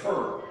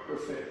confirm her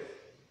faith.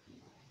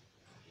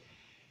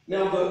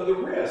 Now, the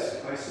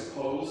risk, I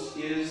suppose,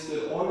 is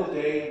that on the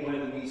day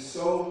when we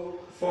so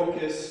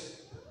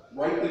focus,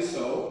 rightly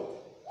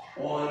so,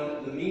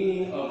 on the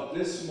meaning of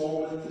this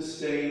moment, this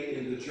day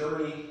in the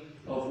journey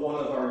of one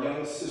of our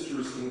young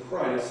sisters in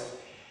Christ,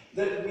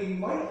 that we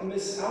might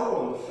miss out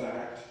on the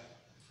fact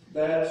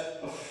that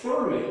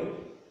affirming,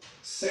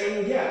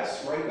 saying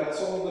yes, right?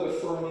 That's all that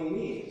affirming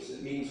means.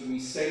 It means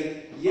we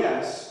say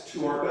yes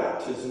to our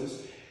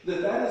baptisms,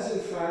 that is in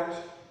fact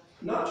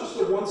not just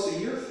a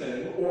once-a-year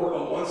thing or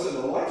a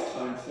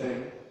once-in-a-lifetime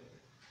thing,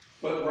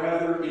 but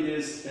rather it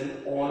is an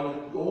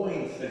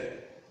ongoing thing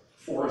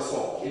for us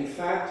all. In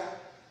fact,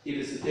 it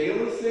is a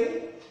daily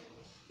thing.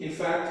 In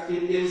fact,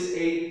 it is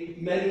a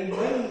many,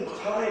 many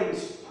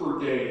times per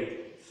day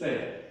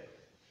thing.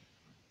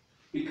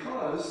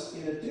 Because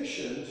in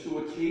addition to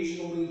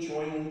occasionally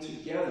joining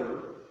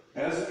together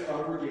as a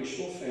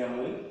congregational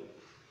family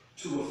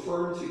to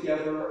affirm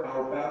together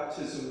our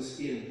baptisms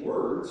in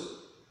words,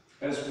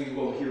 as we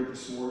will hear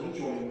this morning,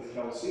 joining with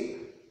Kelsey,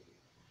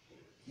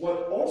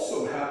 what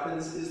also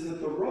happens is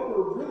that the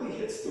rubber really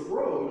hits the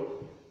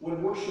road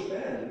when worship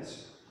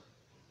ends,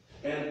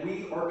 and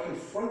we are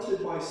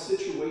confronted by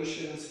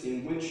situations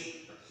in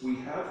which we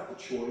have the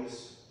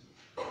choice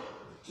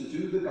to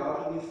do the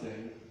godly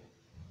thing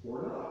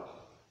or not.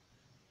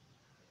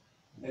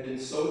 And in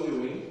so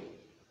doing,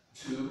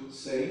 to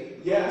say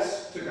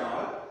yes to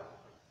God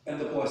and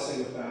the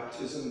blessing of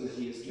baptism that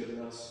He has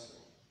given us,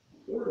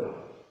 or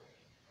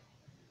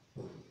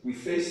not. We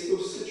face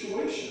those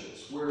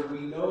situations where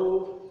we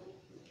know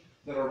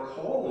that our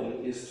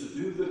calling is to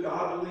do the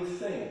godly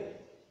thing,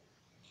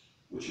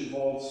 which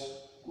involves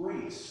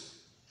grace,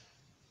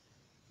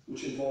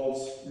 which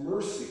involves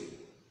mercy,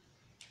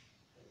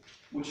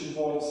 which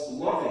involves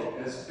loving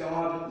as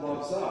God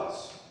loves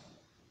us,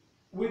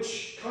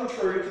 which,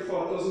 contrary to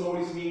thought, doesn't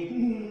always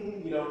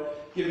mean,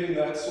 giving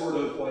that sort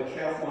of like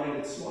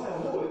half-minded smile.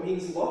 No, it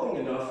means loving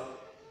enough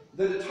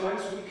that at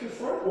times we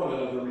confront one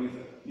another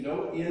even,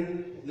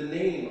 in the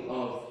name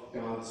of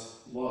God's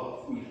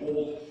love. We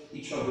hold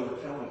each other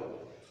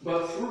accountable.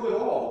 But through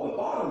it all, the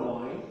bottom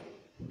line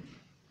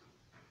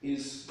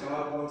is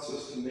God wants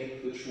us to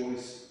make the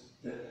choice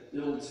that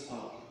builds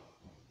up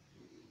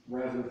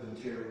rather than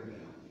tearing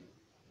down.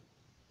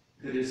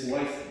 That is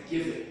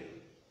life-giving,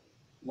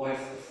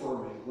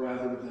 life-affirming,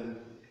 rather than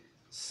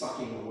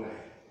sucking away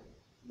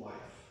life.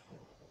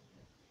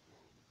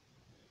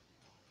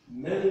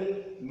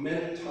 Many,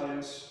 many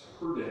times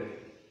per day,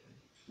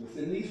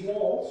 within these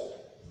walls,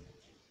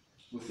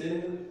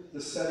 within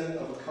the setting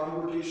of a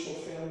congregational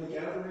family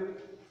gathering,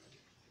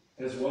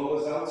 as well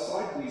as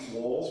outside these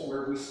walls,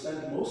 where we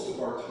spend most of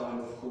our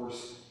time, of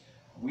course,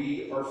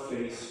 we are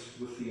faced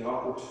with the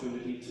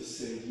opportunity to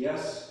say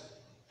yes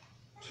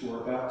to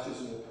our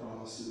baptismal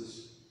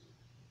promises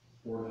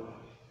or not.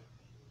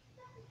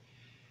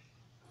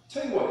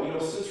 Tell you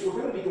what, since we're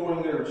going to be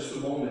going there in just a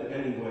moment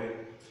anyway,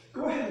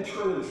 go ahead and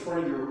turn in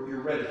front of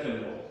your red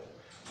hymnal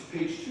to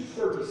page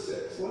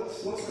 236.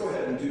 Let's go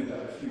ahead and do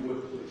that, if you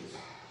would, please.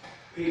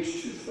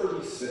 Page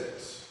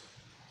 236.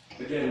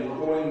 Again, we're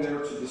going there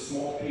to the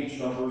small page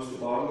numbers, the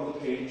bottom of the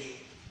page,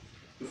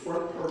 the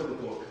front part of the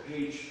book,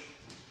 page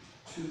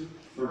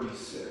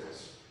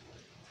 236.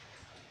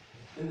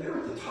 And there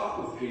at the top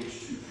of page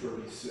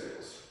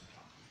 236,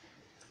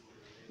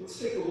 let's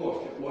take a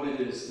look at what it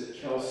is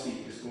that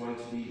Kelsey is going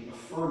to be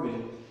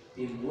affirming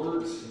in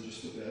words in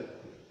just a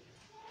bit,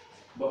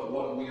 but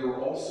what we are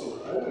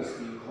also always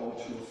being called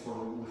to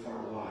affirm with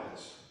our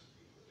lives.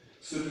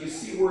 So do you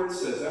see where it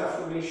says,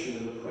 affirmation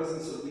in the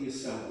presence of the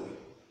assembly?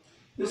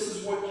 This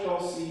is what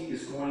Kelsey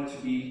is going to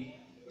be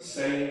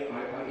saying.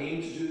 I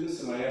aim to do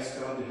this, and I ask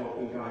God to help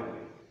and guide me.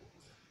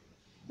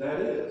 That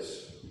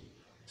is,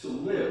 to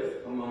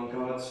live among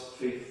God's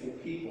faithful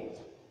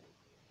people,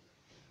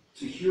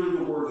 to hear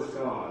the word of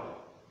God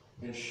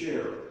and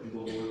share in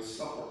the Lord's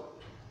Supper.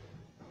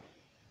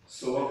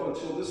 So up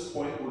until this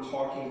point, we're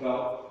talking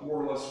about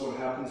more or less what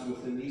happens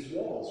within these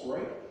walls,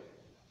 right?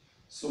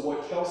 So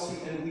what Kelsey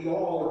and we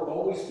all are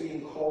always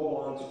being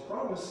called on to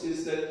promise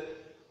is that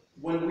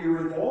when we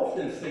are involved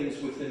in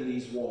things within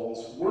these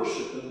walls,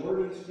 worship and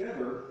learning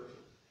together,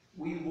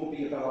 we will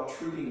be about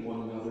treating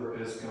one another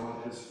as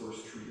God has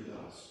first treated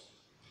us.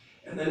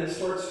 And then it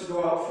starts to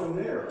go out from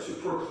there, to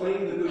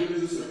proclaim the good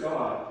news of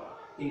God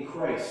in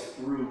Christ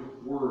through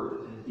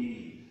word and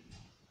deed.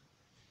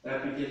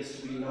 That begins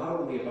to be not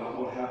only about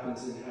what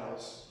happens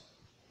in-house,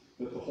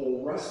 but the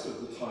whole rest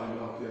of the time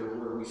out there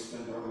where we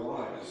spend our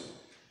lives.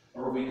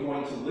 Are we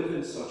going to live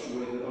in such a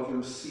way that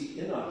others see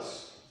in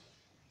us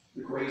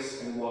the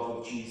grace and love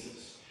of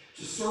Jesus?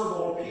 To serve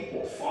all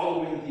people,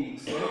 following the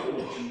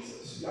example of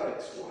Jesus.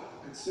 Yikes, wow,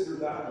 consider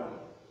that one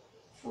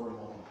for a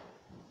moment.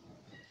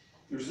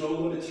 There's no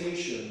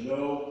limitation,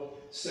 no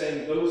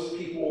saying those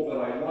people that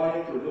I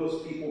like or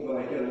those people that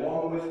I get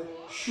along with,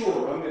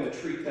 sure, I'm going to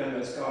treat them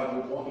as God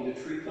would want me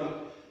to treat them,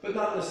 but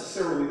not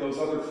necessarily those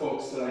other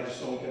folks that I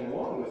just don't get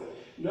along with.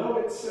 No,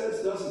 it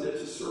says, doesn't it,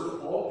 to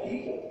serve all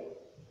people,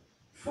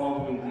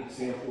 following the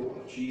example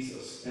of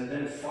Jesus. And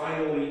then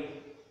finally,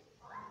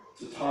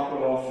 to top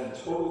it off and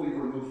totally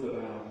remove the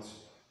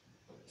bounds,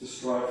 to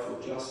strive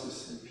for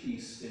justice and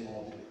peace in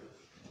all the earth.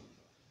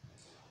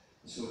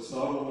 So it's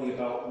not only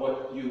about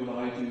what you and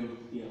I do,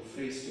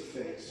 face to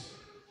face,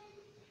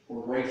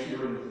 or right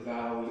here in the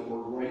valley, or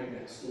right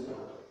next door.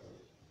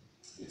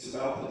 It's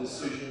about the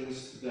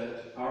decisions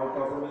that our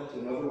government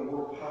and other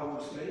world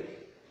powers make.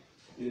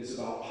 It is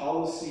about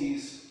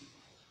policies,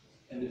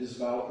 and it is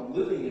about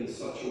living in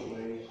such a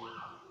way,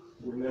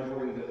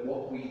 remembering that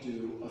what we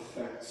do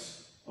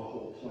affects a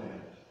whole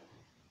planet,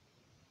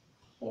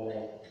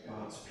 all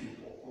God's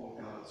people, all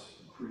God's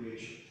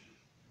creation.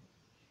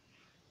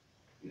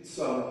 It's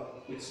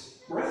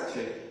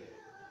breathtaking.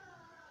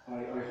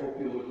 I hope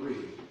you'll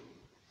agree,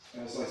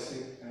 as I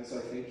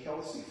think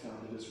Kelsey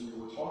found it as we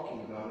were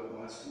talking about it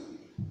last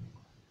week.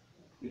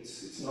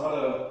 It's not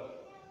a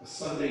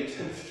Sunday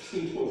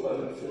 10:15 to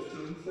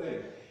 11:15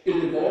 thing. It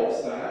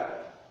involves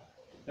that,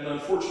 and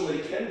unfortunately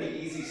it can be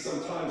easy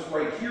sometimes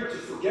right here to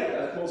forget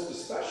that, most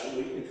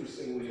especially,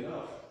 interestingly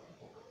enough.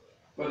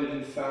 But it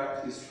in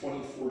fact is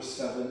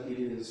 24/7. It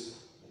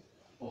is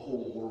a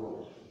whole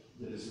world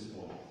that is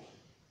involved.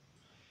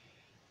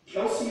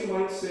 Kelsey, you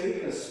might say,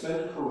 has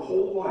spent her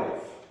whole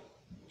life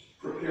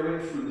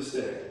preparing for this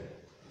day,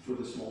 for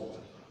this moment.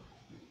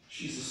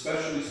 She's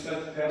especially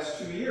spent the past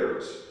 2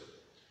 years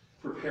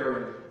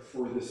preparing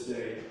for this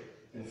day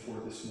and for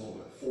this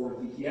moment, for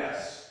the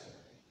yes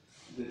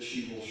that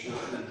she will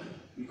shortly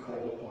be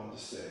called upon to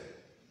say.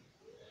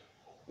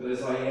 But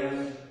as I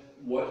end,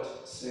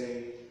 what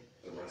say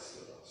the rest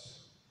of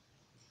us?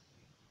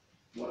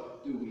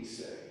 What do we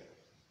say?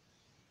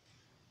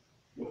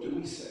 What do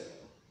we say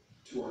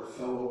to our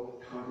fellow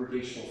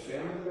congregational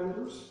family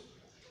members?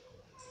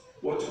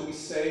 What do we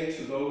say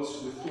to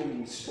those with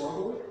whom we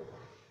struggle?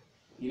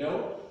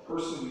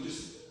 Person we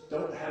just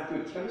don't have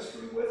good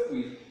chemistry with.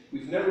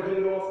 We've never hit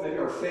it off. Maybe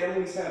our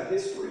families have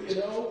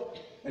history,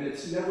 and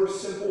it's never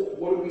simple.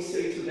 What do we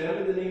say to them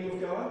in the name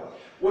of God?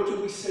 What do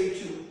we say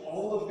to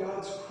all of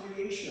God's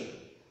creation?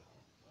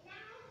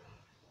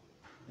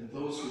 And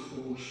those with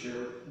whom we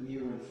share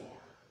near and far.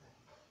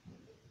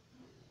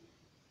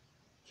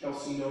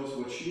 Kelsey knows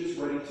what she is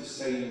ready to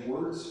say in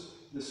words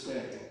this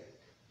day.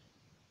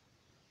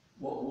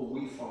 What will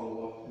we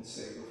follow up and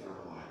say with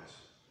our lives?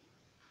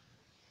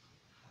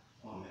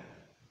 Amen.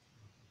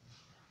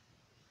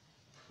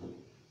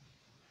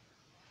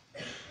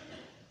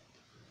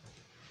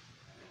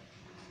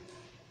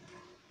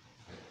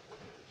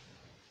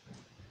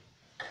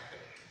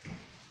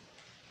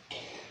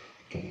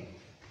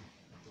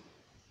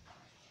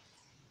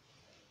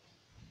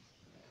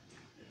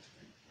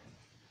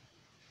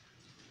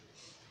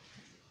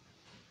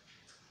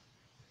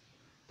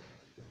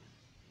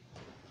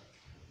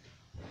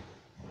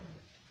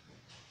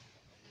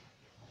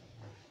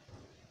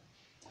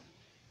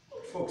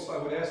 Folks, I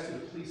would ask you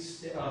to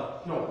please,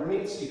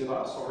 remain seated,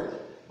 I'm sorry,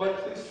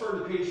 but please turn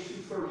to page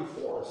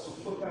 234, so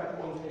flip back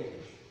one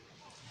page.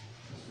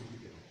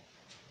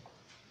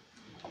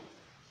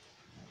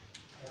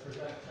 I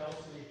present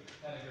Kelsey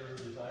Henniger, who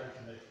desires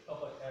to make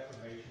public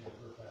affirmation of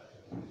her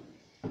baptism.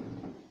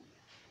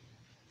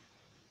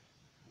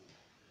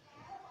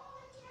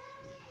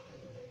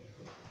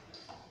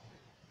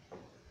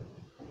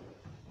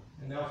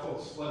 And now,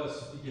 folks, let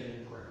us begin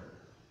in prayer.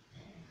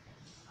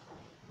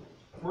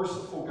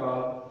 Merciful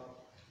God,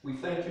 we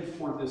thank you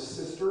for this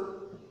sister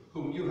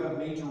whom you have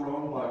made your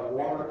own by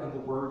water and the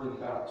word in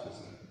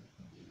baptism.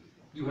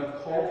 You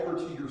have called her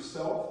to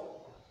yourself,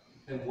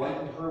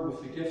 enlightened her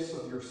with the gifts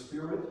of your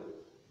Spirit,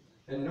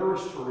 and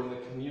nourished her in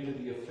the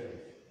community of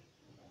faith.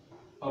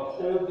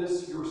 Uphold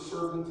this your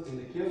servant in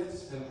the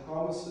gifts and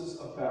promises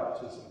of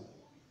baptism,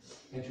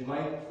 and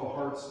unite the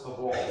hearts of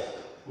all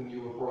whom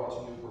you have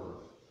brought to new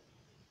birth.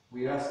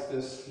 We ask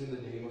this in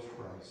the name of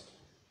Christ.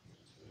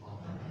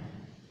 Amen.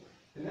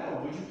 And now,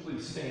 would you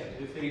please stand,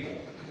 if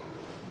able,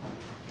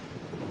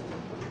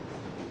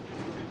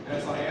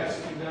 as I ask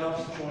you now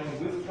to join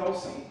with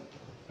Kelsey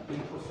in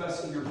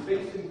professing your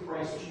faith in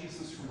Christ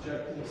Jesus,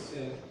 rejecting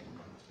sin,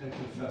 and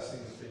confessing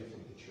the faith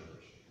of the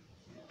church.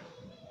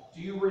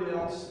 Do you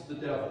renounce the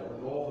devil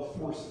and all the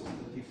forces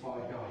that defy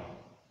God?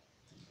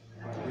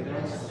 I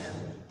renounce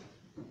them.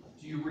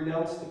 Do you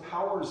renounce the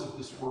powers of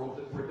this world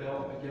that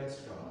rebel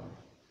against God?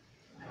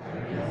 I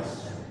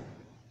renounce them.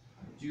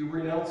 Do you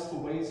renounce the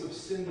ways of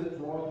sin that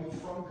draw you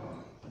from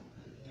God?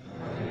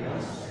 I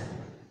renounce them.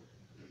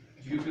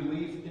 Do you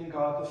believe in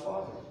God the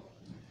Father?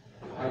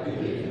 I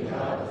believe in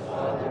God the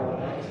Father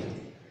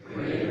Almighty,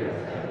 creator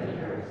of heaven and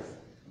earth.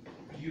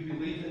 Do you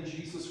believe in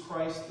Jesus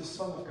Christ, the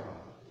Son of God?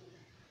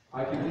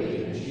 I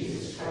believe in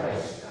Jesus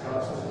Christ,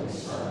 God's only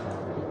Son,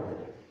 our Lord,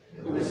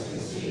 who was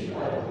conceived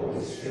by the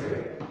Holy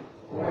Spirit,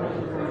 born of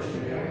the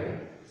Virgin Mary,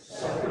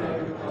 suffered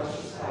under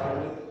Pontius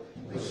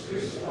Pilate, was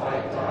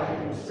crucified, died,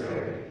 and was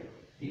buried.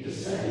 He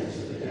descended to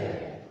the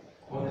dead.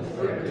 On the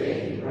third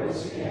day he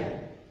rose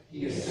again.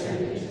 He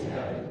ascended into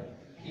heaven.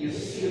 He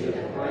is seated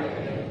at the right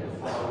hand of the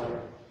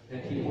Father,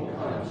 and he will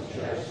come to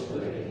judge the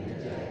living and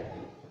the dead.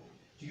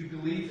 Do you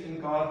believe in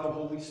God the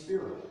Holy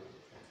Spirit?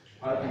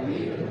 I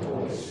believe in the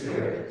Holy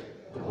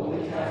Spirit, the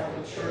Holy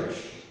Catholic Church,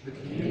 the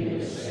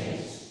communion of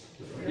saints,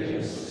 the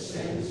forgiveness of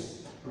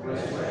sins, the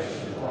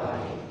resurrection of the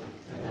body,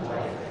 and the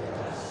life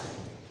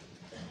everlasting.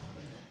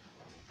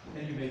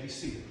 And you may be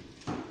seated.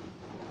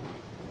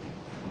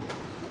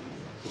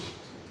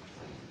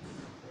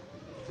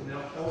 So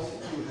now, Kelsey,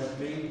 you have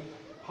made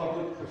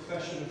public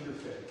profession of your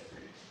faith.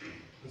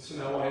 And so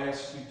now I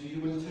ask you, do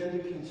you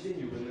intend to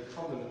continue in the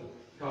covenant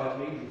God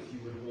made with you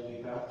in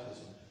holy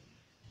baptism?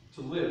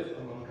 To live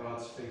among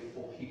God's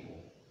faithful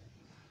people,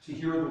 to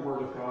hear the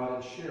word of God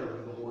and share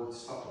in the Lord's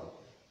Supper,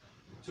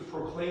 to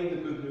proclaim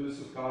the good news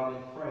of God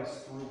in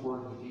Christ through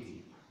word and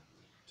deed,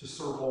 to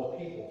serve all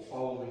people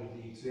following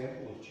the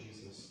example of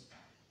Jesus,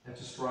 and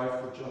to strive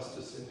for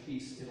justice and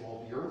peace in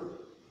all the earth.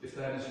 If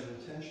that is your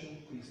intention,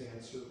 please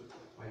answer,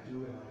 I do,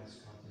 and I ask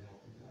God to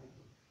help and guide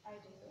you. I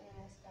do, and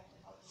I ask God to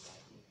help and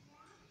guide you.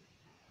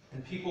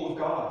 And people of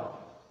God,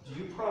 do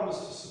you promise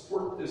to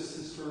support this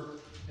sister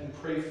and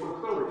pray for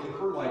her in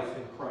her life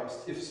in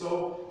Christ? If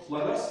so,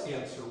 let us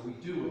answer, we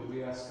do, and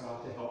we ask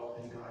God to help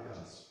and guide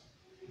us.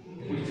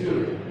 We do,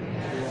 and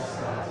we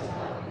ask God to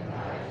help and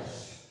guide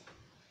us.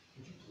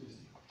 Would you please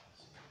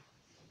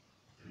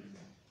do this?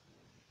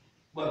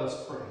 Let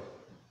us pray.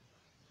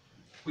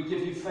 We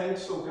give you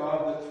thanks, O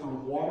God, that through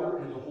water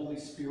and the Holy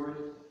Spirit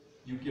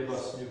you give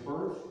us new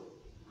birth,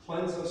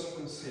 cleanse us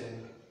from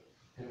sin,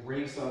 and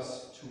raise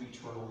us to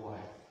eternal life.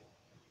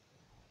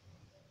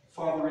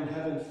 Father in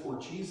heaven, for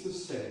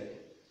Jesus' sake,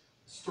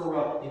 stir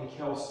up in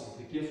Kelsey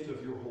the gift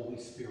of your Holy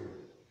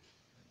Spirit.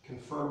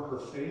 Confirm her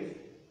faith,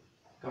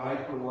 guide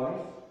her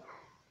life,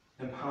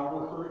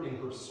 empower her in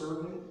her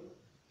serving,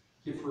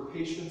 give her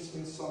patience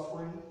in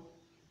suffering,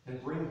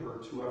 and bring her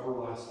to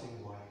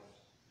everlasting life.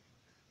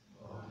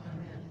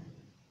 Amen.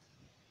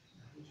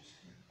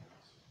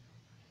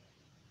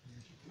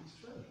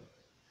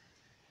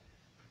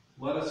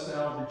 Let us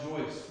now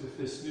rejoice with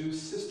this new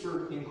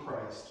sister in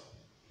Christ.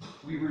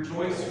 We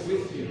rejoice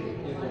with you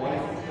in the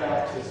life of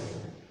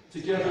baptism.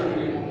 Together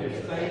we will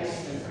give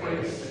thanks and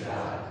praise to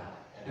God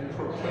and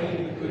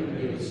proclaim the good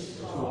news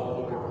to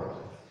all the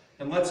world.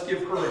 And let's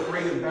give her a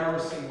great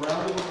embarrassing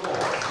round of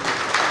applause.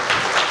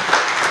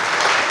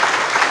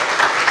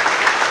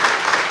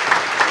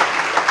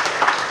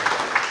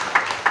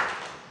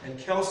 And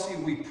Kelsey,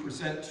 we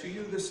present to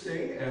you this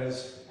day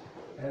as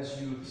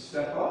you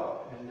step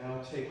up and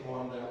now take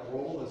on that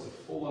role as a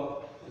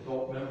full-up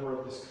adult member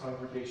of this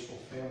congregational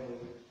family.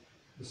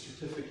 The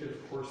certificate,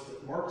 of course,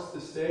 that marks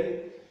this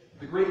day,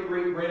 the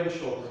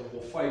great-great-grandchildren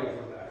will fight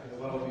over that.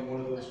 And that'll be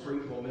one of those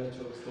great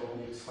mementos they'll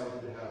be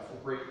excited to have for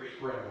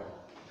great-great-grandma.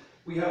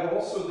 We have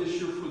also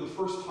this year, for the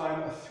first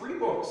time, a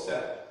 3-book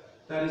set.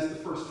 That is the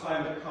first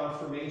time at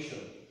confirmation.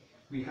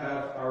 We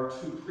have our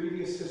 2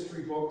 previous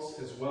history books,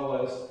 as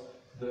well as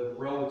the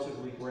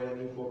relatively brand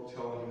new book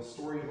telling the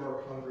story of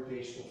our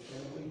congregational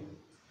family.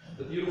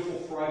 The beautiful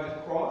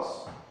Thrivent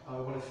Cross. I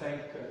want to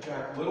thank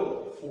Jack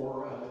Little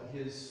for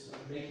his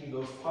making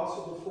those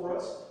possible for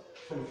us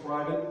from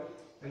Thrivent.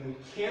 And we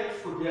can't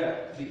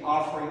forget the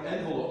offering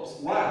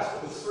envelopes,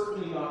 last but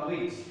certainly not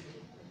least,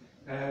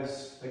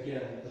 as,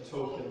 again, a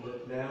token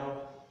that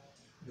now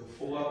you're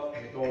full up,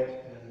 an adult,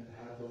 and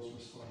have those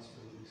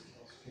responsibilities.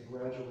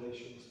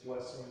 Congratulations,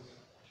 blessings.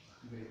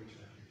 You may return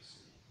to your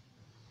seat.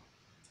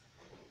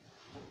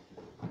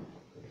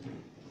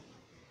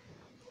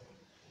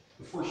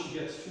 Before she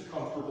gets too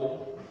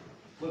comfortable,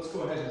 let's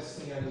go ahead and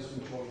stand as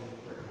we join in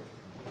prayer.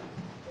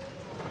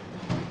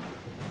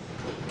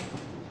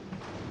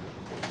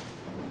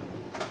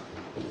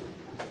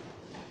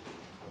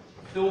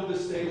 Filled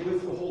this day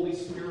with the Holy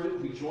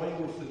Spirit, we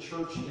join with the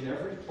church in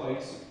every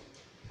place,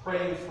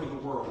 praying for the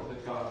world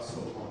that God so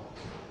loves.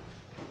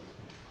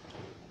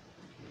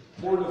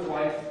 Lord of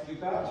life, you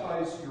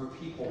baptize your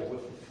people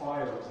with the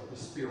fire of the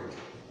Spirit.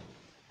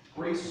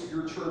 Grace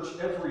your church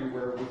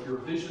everywhere with your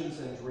visions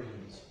and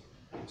dreams,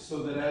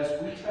 so that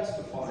as we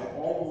testify,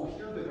 all will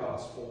hear the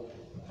gospel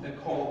and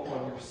call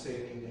upon your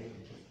saving name.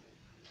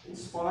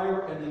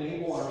 Inspire and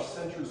enable our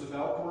centers of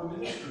outdoor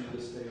ministry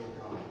this day, O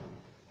God.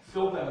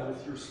 Fill them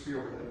with your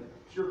Spirit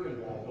at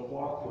Kirkenwald,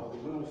 Milwaukee,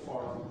 the Little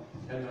Farm,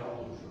 and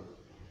Mount Luther.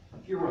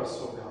 Hear us,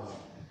 O God.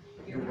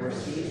 Your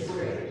mercy is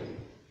great.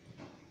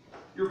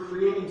 Your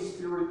creating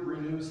spirit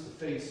renews the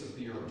face of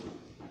the earth.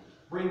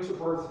 Bring to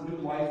birth new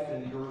life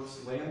in the earth's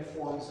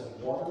landforms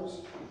and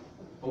waters.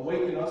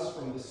 Awaken us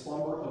from the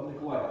slumber of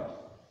neglect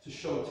to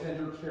show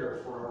tender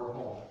care for our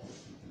home.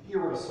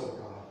 Hear us, O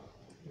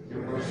God. Your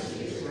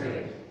mercy is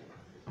great.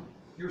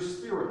 Your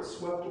spirit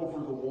swept over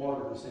the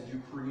waters, and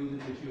you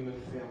created the human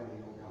family,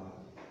 O God.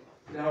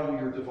 Now we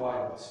are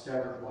divided,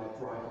 scattered like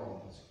dry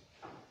bones.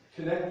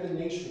 Connect the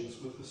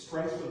nations with the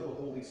strength of the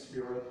Holy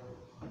Spirit,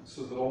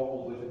 so that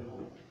all will live in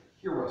hope.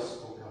 Hear us,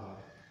 O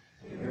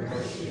God. Your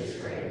mercy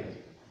is great.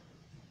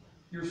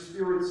 Your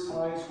spirit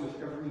sighs with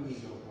every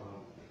need, O God.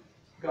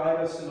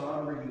 Guide us in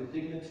honoring the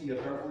dignity of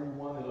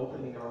everyone and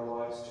opening our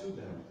lives to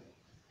them.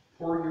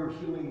 Pour your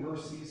healing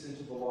mercies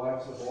into the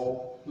lives of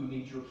all who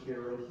need your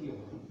care and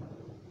healing.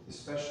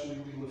 Especially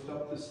we lift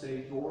up this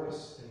day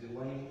Doris and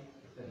Elaine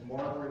and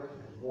Margaret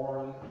and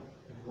Warren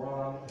and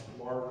Ron and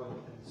Marvin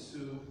and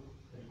Sue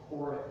and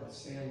Cora and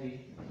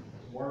Sandy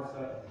and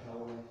Martha and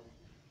Helen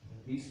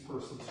and these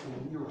persons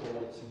whom we are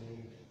bold to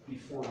name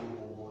before you,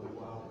 O Lord,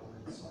 loud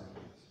and in silence.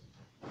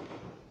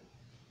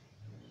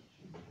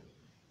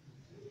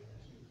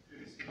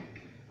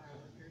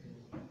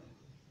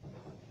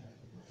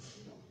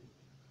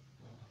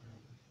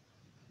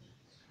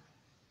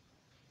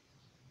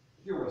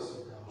 Hear us,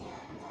 O God.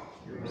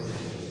 Your mercy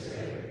is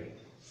great.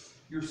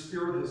 Your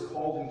Spirit has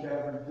called and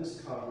gathered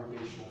this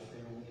congregational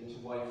family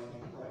into life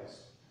in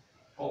Christ.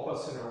 Help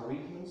us in our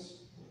weakness,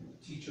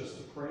 teach us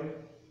to pray,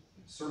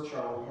 search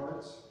our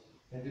hearts,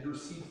 and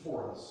intercede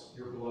for us,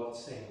 your beloved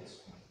saints,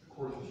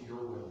 according to your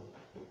will.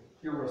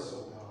 Hear us,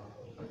 O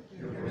God.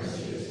 Your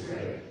mercy is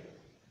great.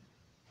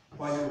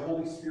 By your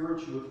Holy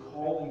Spirit, you have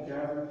called and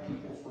gathered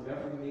people from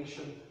every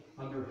nation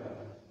under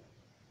heaven.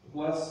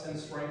 Bless and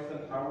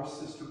strengthen our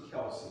sister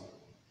Kelsey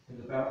in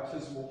the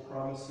baptismal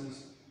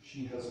promises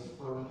she has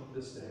affirmed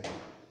this day.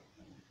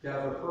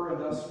 Gather her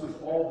and us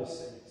with all the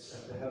saints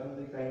at the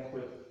heavenly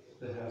banquet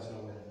that has no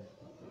end.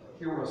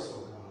 Hear us,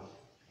 O God.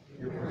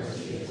 Your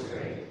mercy is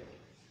great.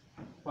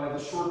 By the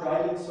sure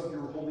guidance of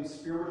your Holy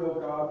Spirit, O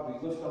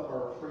God, we lift up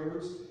our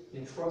prayers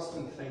in trust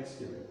and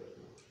thanksgiving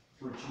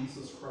through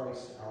Jesus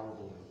Christ our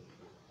Lord.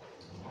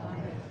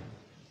 Amen.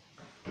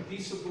 The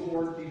peace of the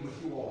Lord be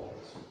with you always.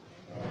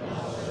 And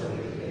also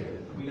with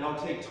you. We now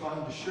take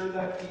time to share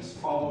that peace,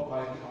 followed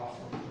by the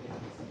offering.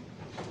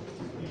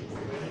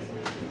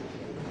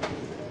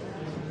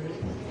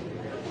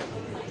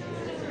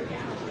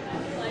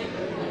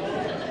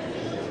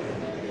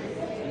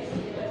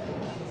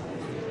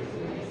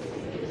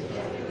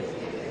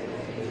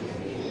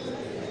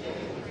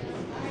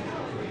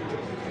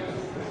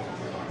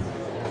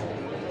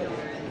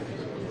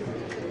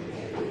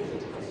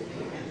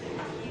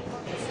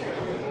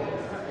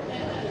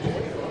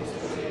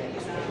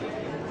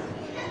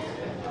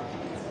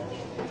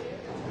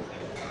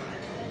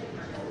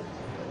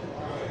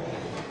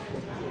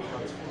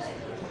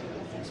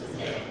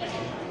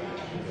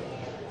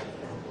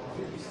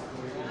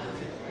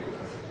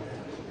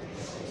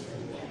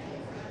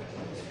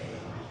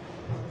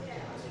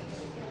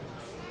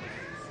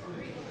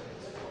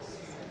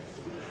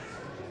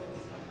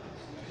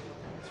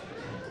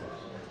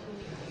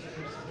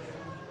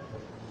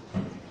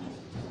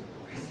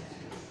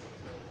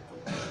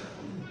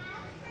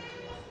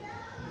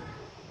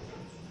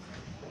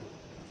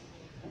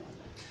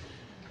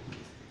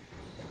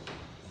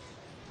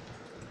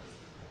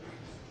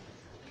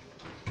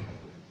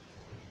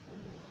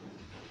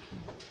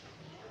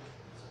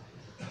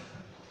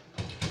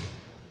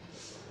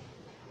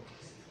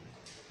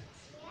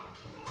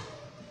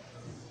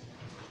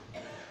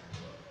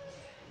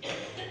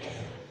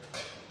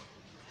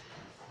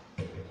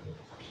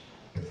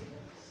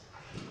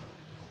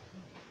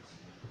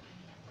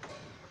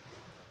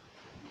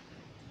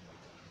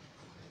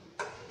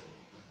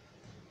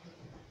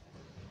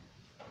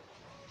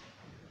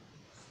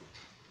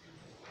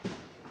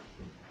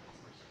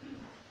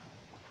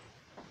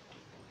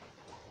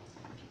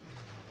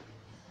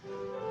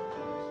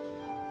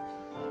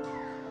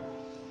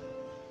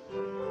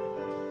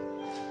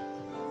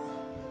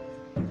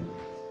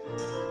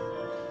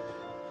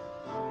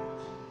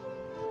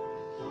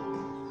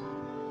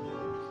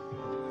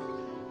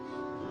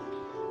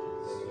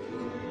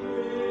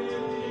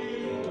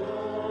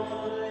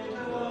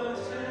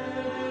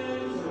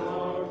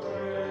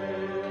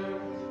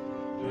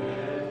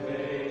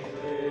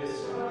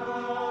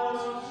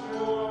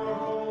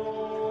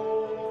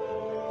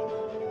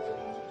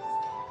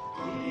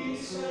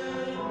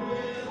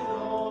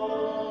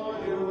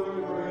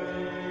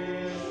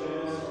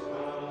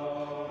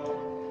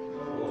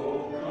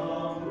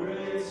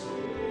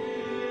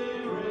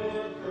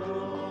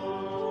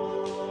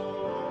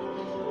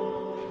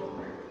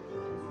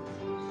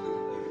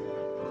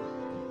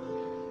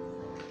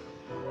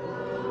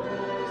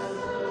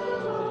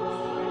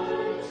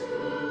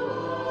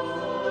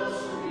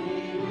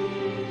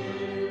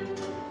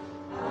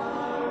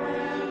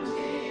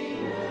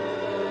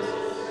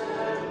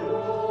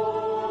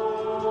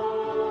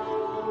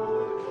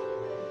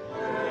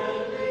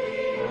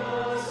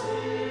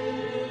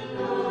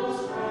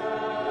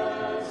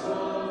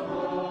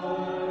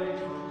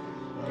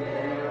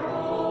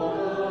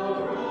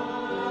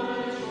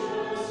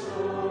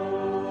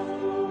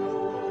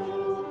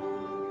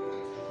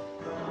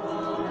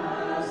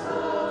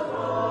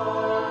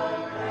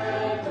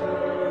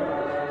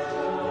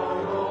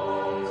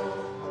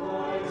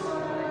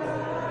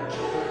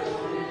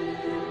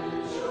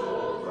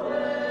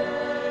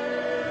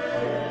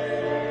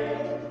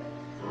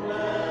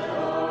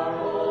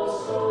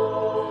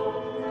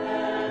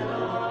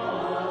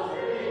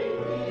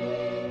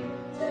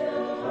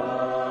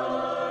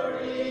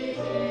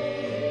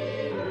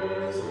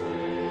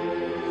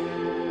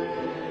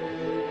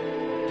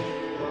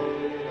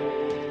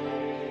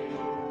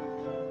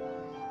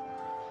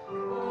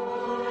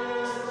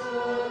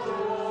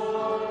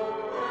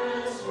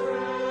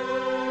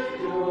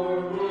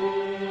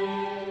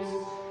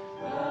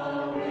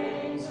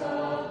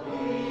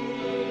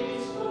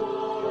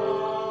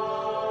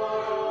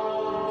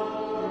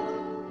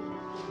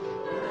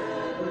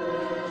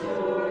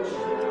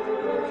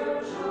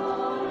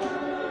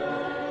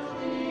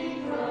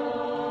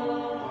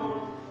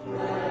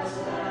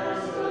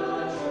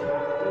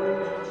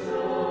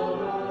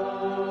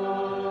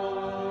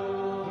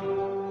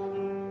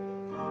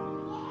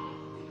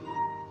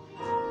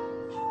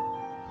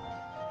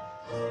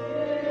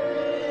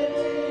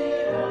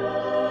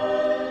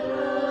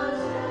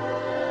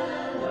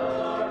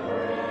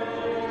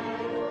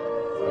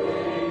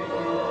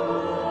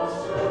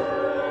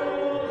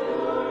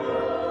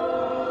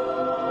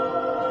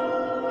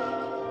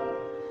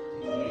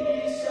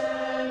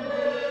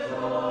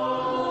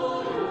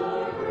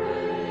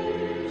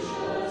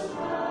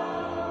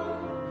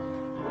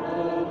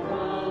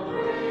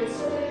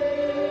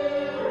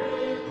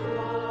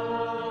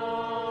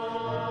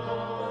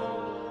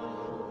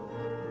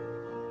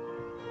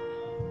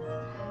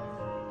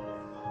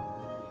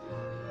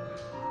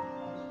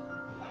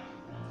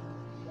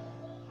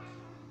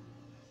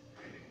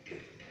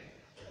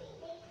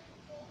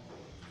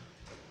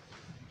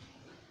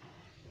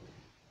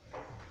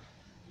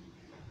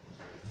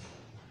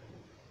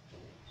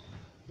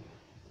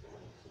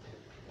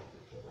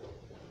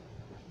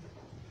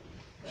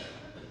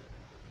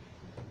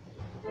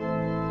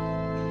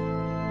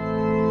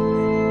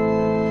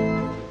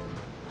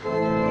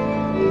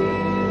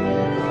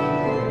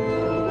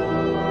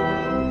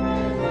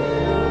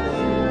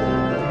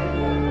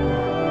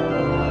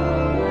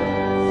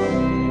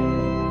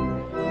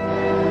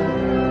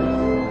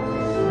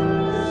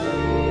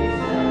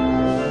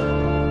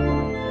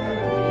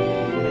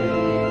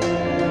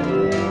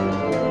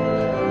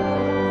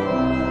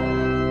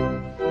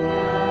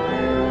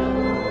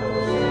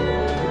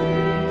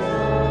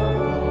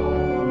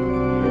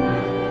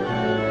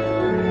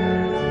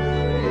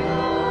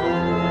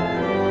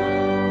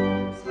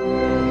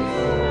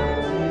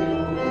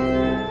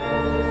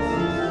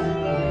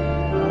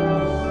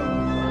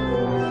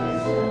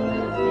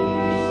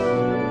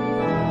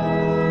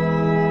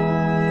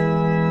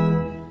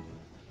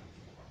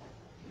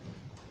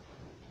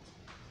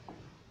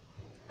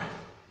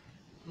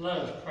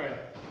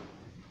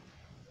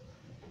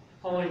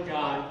 Holy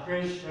God,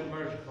 gracious and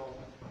merciful,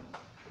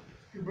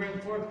 you bring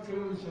forth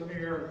foods of the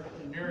earth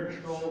and nourish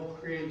the whole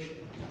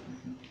creation.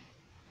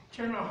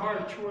 Turn our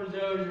hearts toward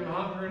those who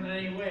hunger in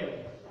any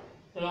way,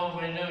 that all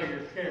may know your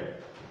care.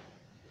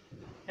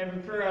 And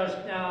prepare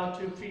us now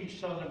to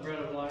feast on the bread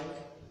of life,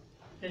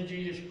 in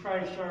Jesus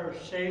Christ our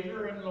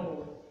Savior and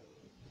Lord.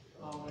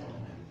 Amen.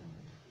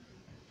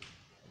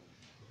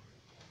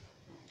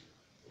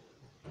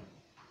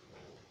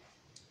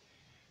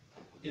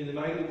 In the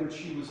night in which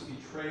he was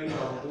betrayed,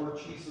 our Lord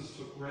Jesus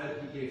took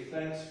bread, he gave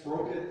thanks,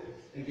 broke it,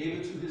 and gave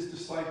it to his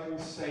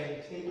disciples,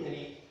 saying, "Take and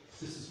eat,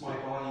 this is my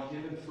body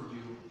given for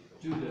you.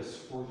 Do this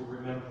for the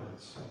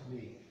remembrance of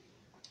me."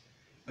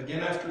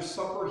 Again after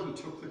supper he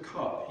took the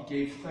cup, he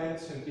gave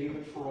thanks and gave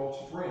it for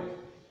all to drink,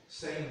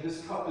 saying,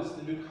 "This cup is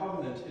the new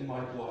covenant in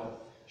my blood,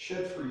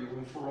 shed for you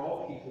and for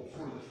all people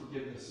for the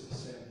forgiveness of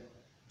sin.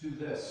 Do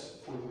this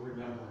for the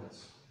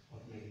remembrance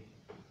of me."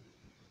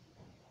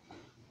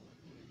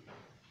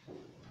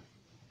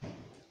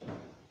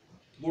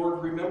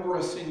 Lord, remember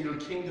us in your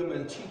kingdom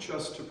and teach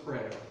us to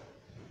pray.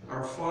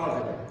 Our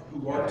Father,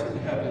 who art in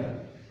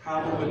heaven,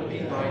 hallowed be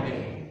thy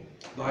name.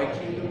 Thy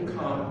kingdom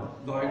come,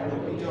 thy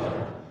will be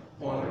done,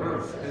 on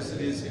earth as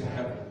it is in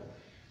heaven.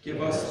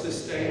 Give us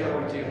this day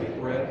our daily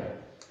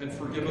bread, and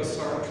forgive us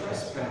our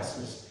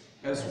trespasses,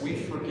 as we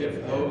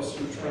forgive those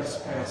who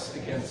trespass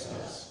against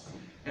us.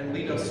 And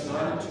lead us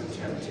not into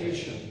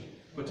temptation,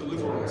 but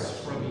deliver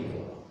us from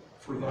evil.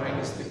 For thine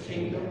is the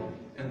kingdom,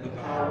 and the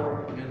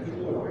power, and the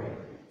glory,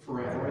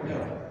 forever and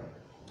ever.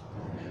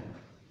 Amen.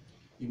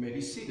 You may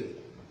be seated.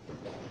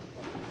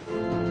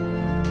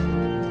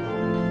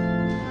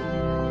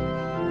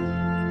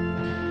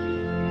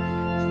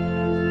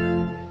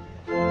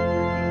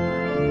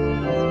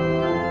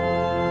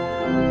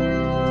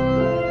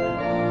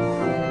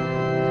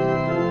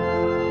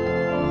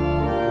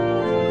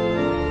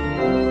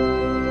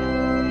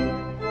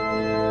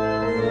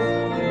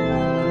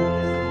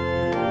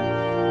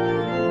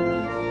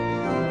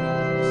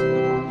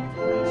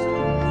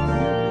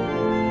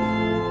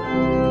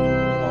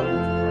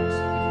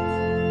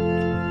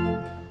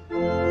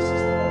 This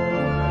is the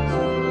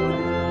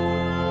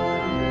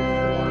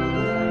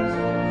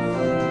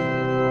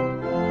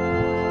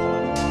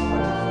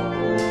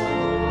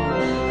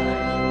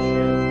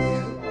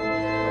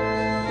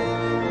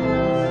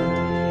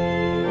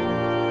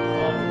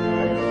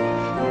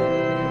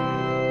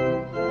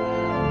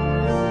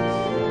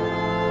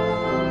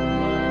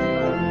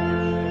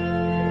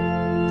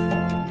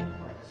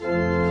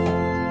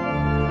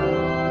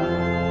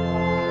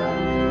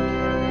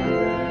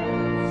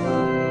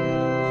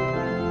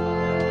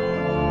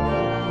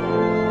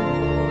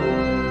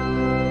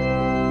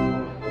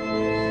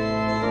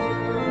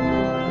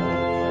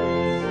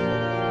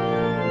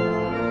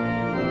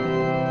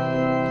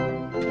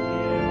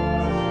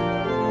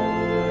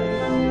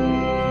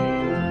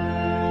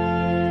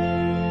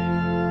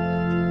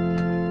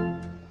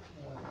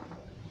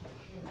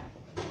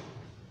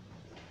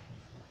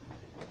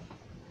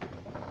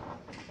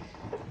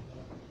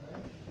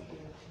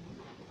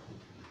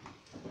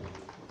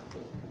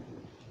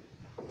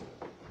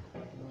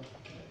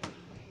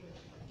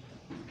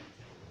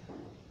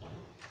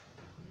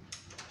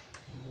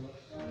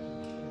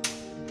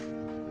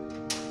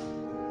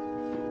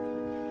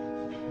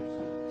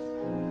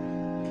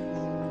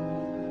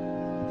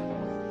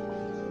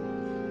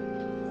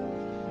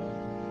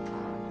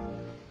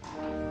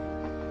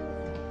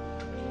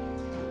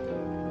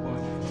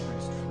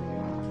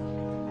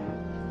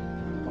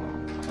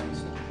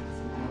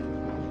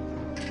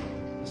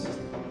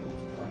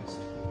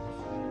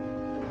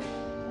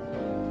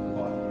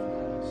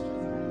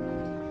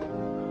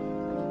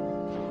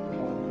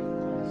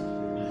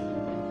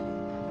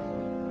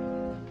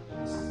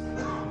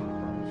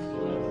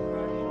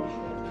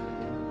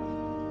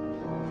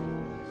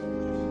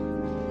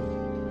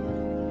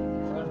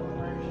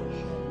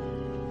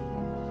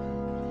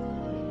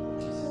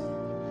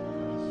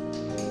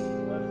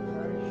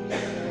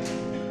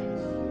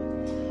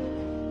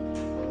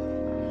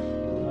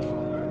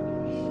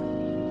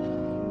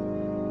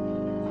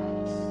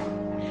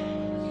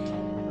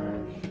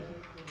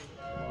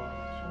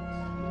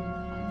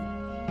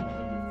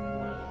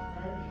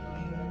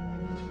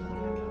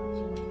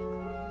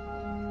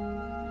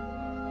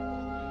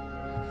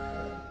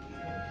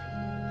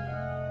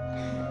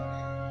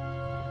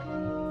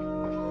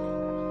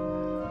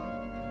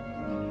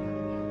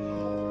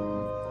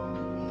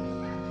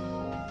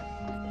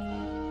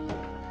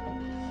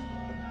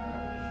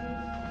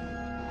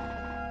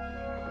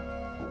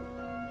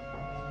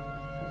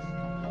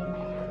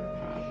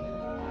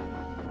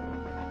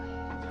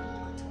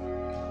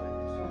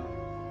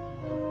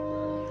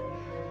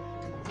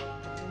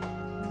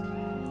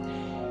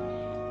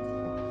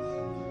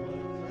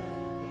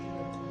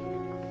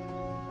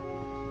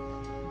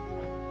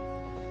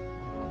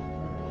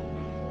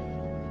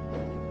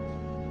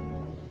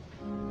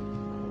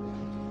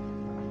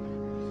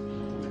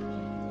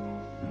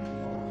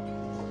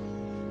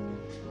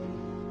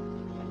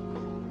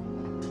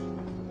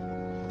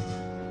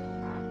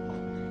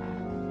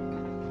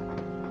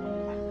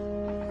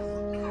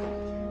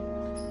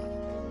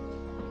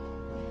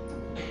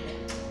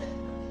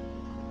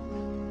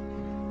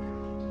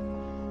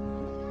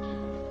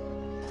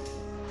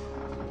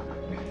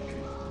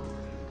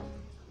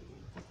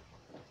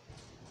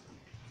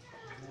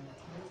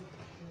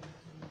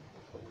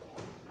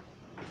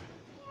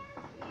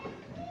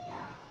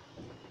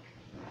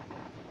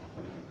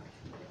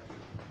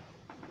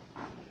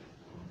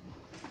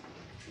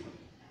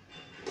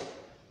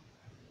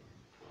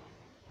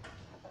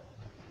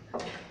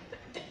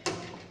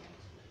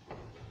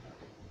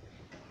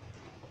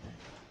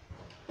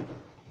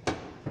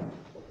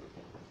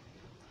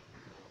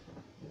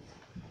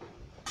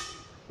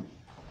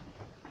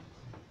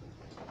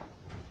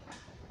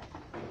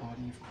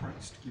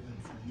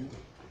you.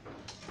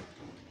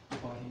 The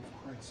body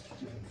of Christ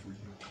given for you.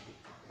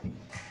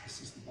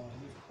 This is the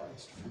body of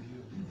Christ for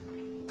you.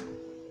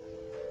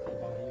 The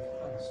body of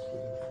Christ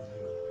given for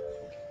you.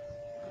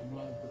 The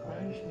body of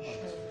Christ for you.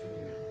 The body of Christ given for you.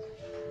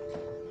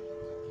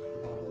 The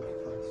body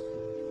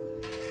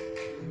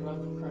of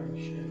Christ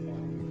given for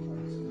you.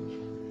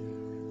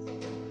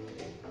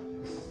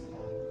 This is the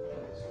body of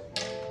Christ for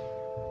you. The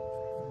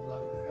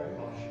body of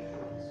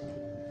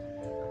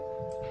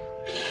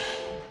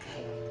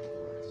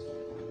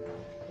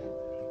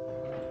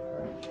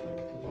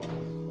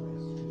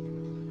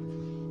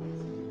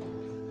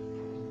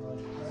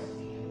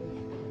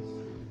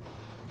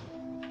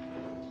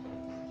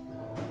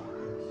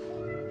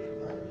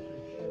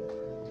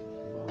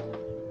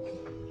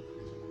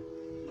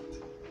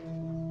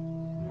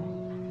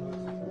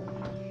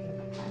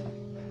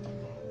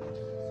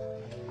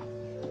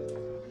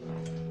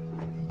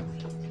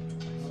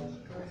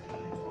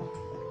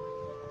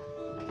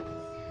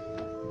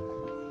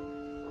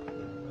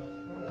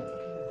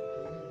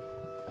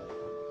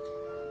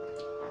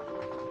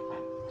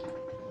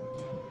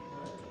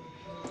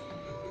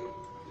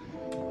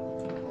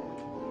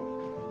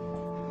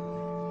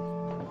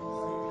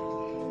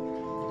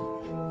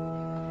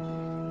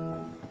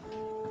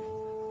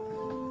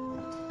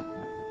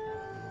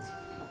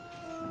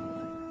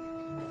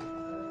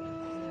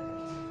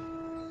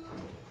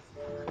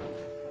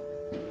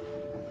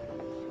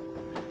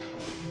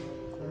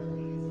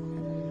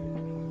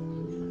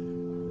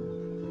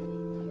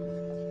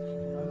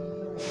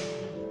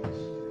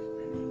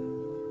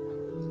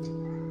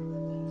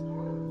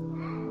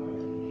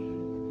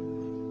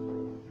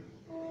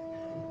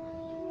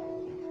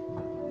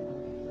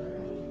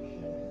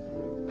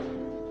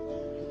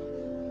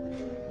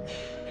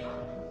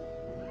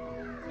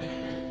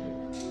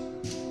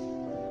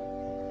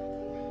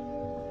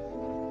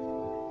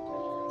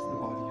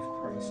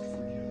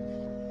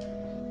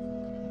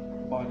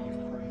Body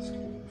of Christ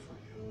given for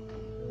you.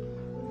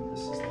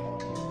 This is the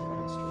body of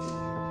Christ for you.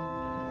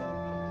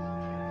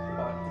 The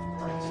body of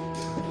Christ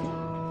given for you.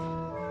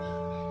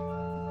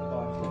 The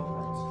body of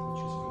Christ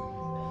which is for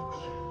you.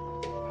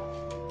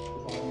 The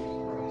body of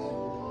Christ.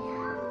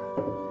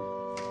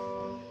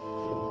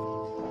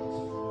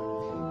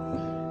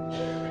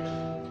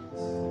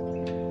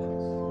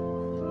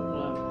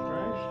 Blood of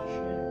Christ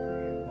shed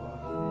for you.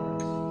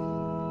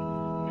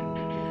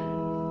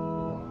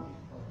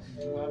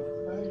 Blood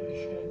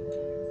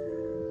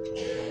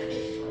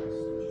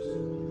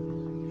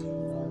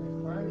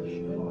of Christ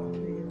shed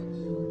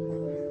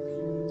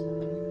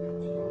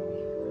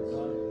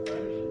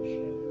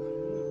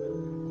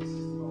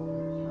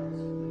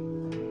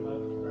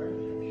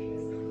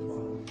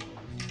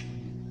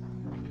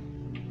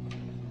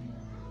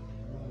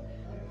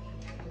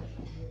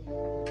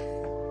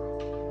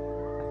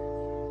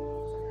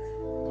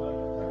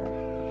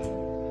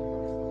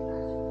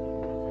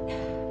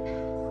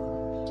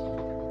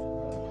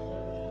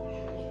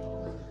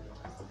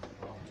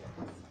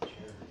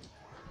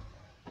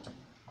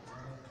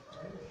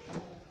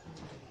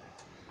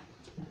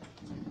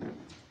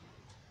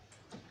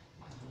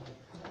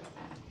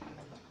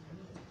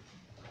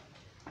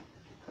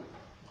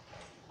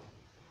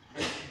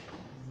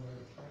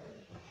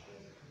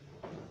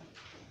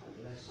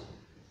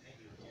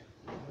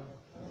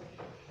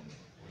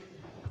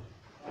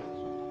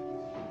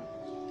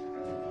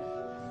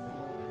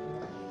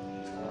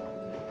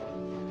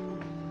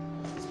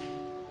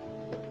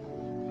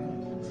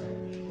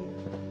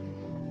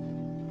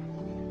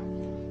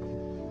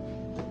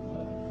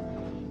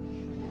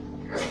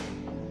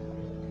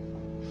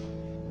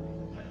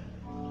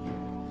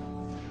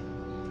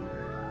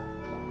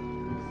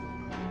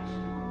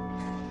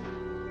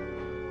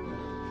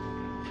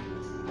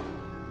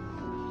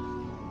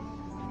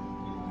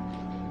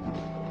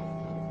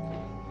you.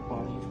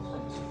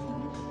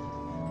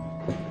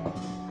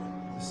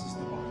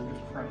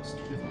 Christ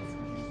given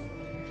for you.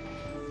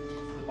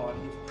 The body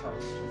of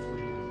Christ for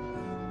you.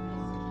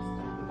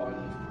 The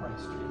body of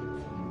Christ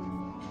given for you.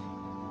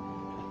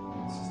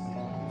 This is the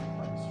body of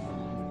Christ for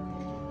you.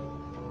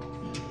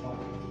 The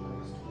body of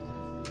Christ for you.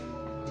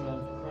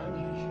 Blood of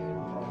Christ shed.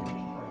 The body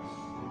of Christ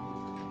for you.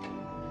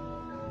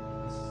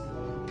 This is the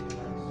body of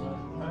Christ. Blood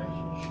of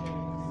Christ shed.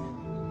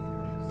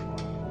 The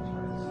body of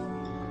Christ.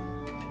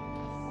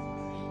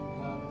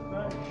 Blood of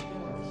Christ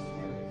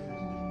shed.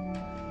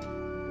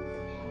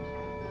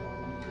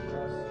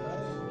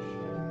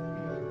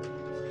 Blood of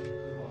Christ.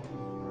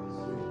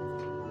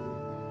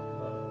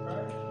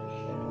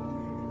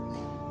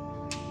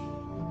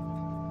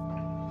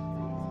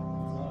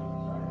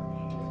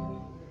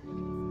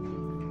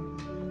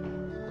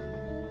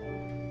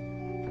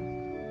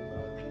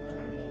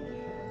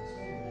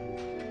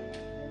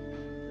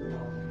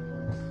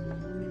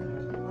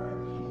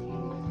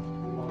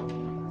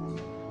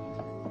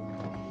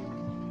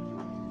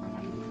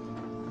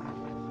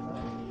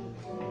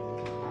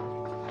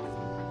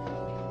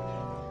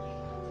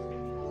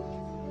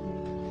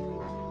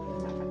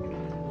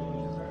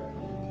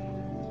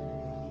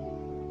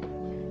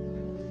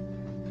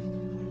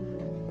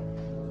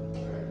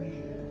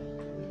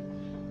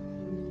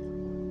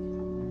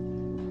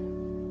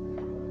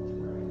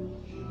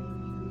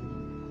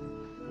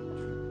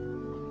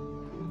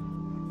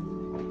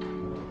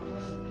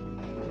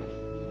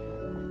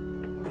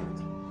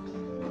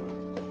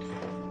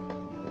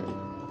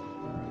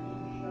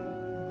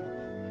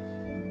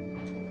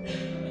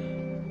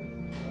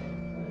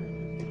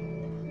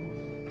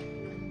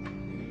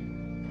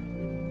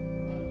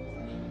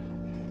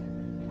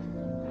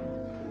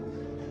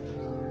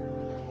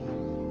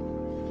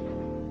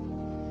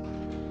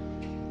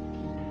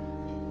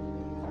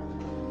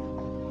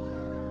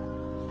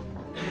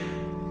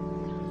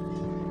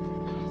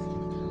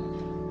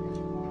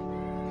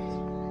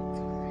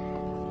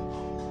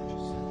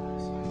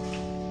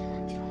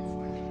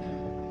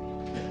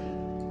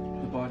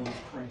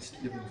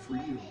 Christ given for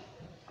you.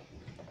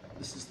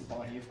 This is the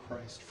body of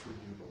Christ for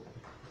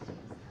you.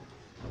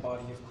 The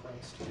body of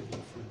Christ given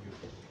for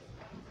you.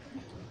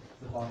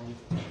 The body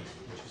of Christ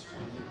which is for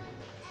you.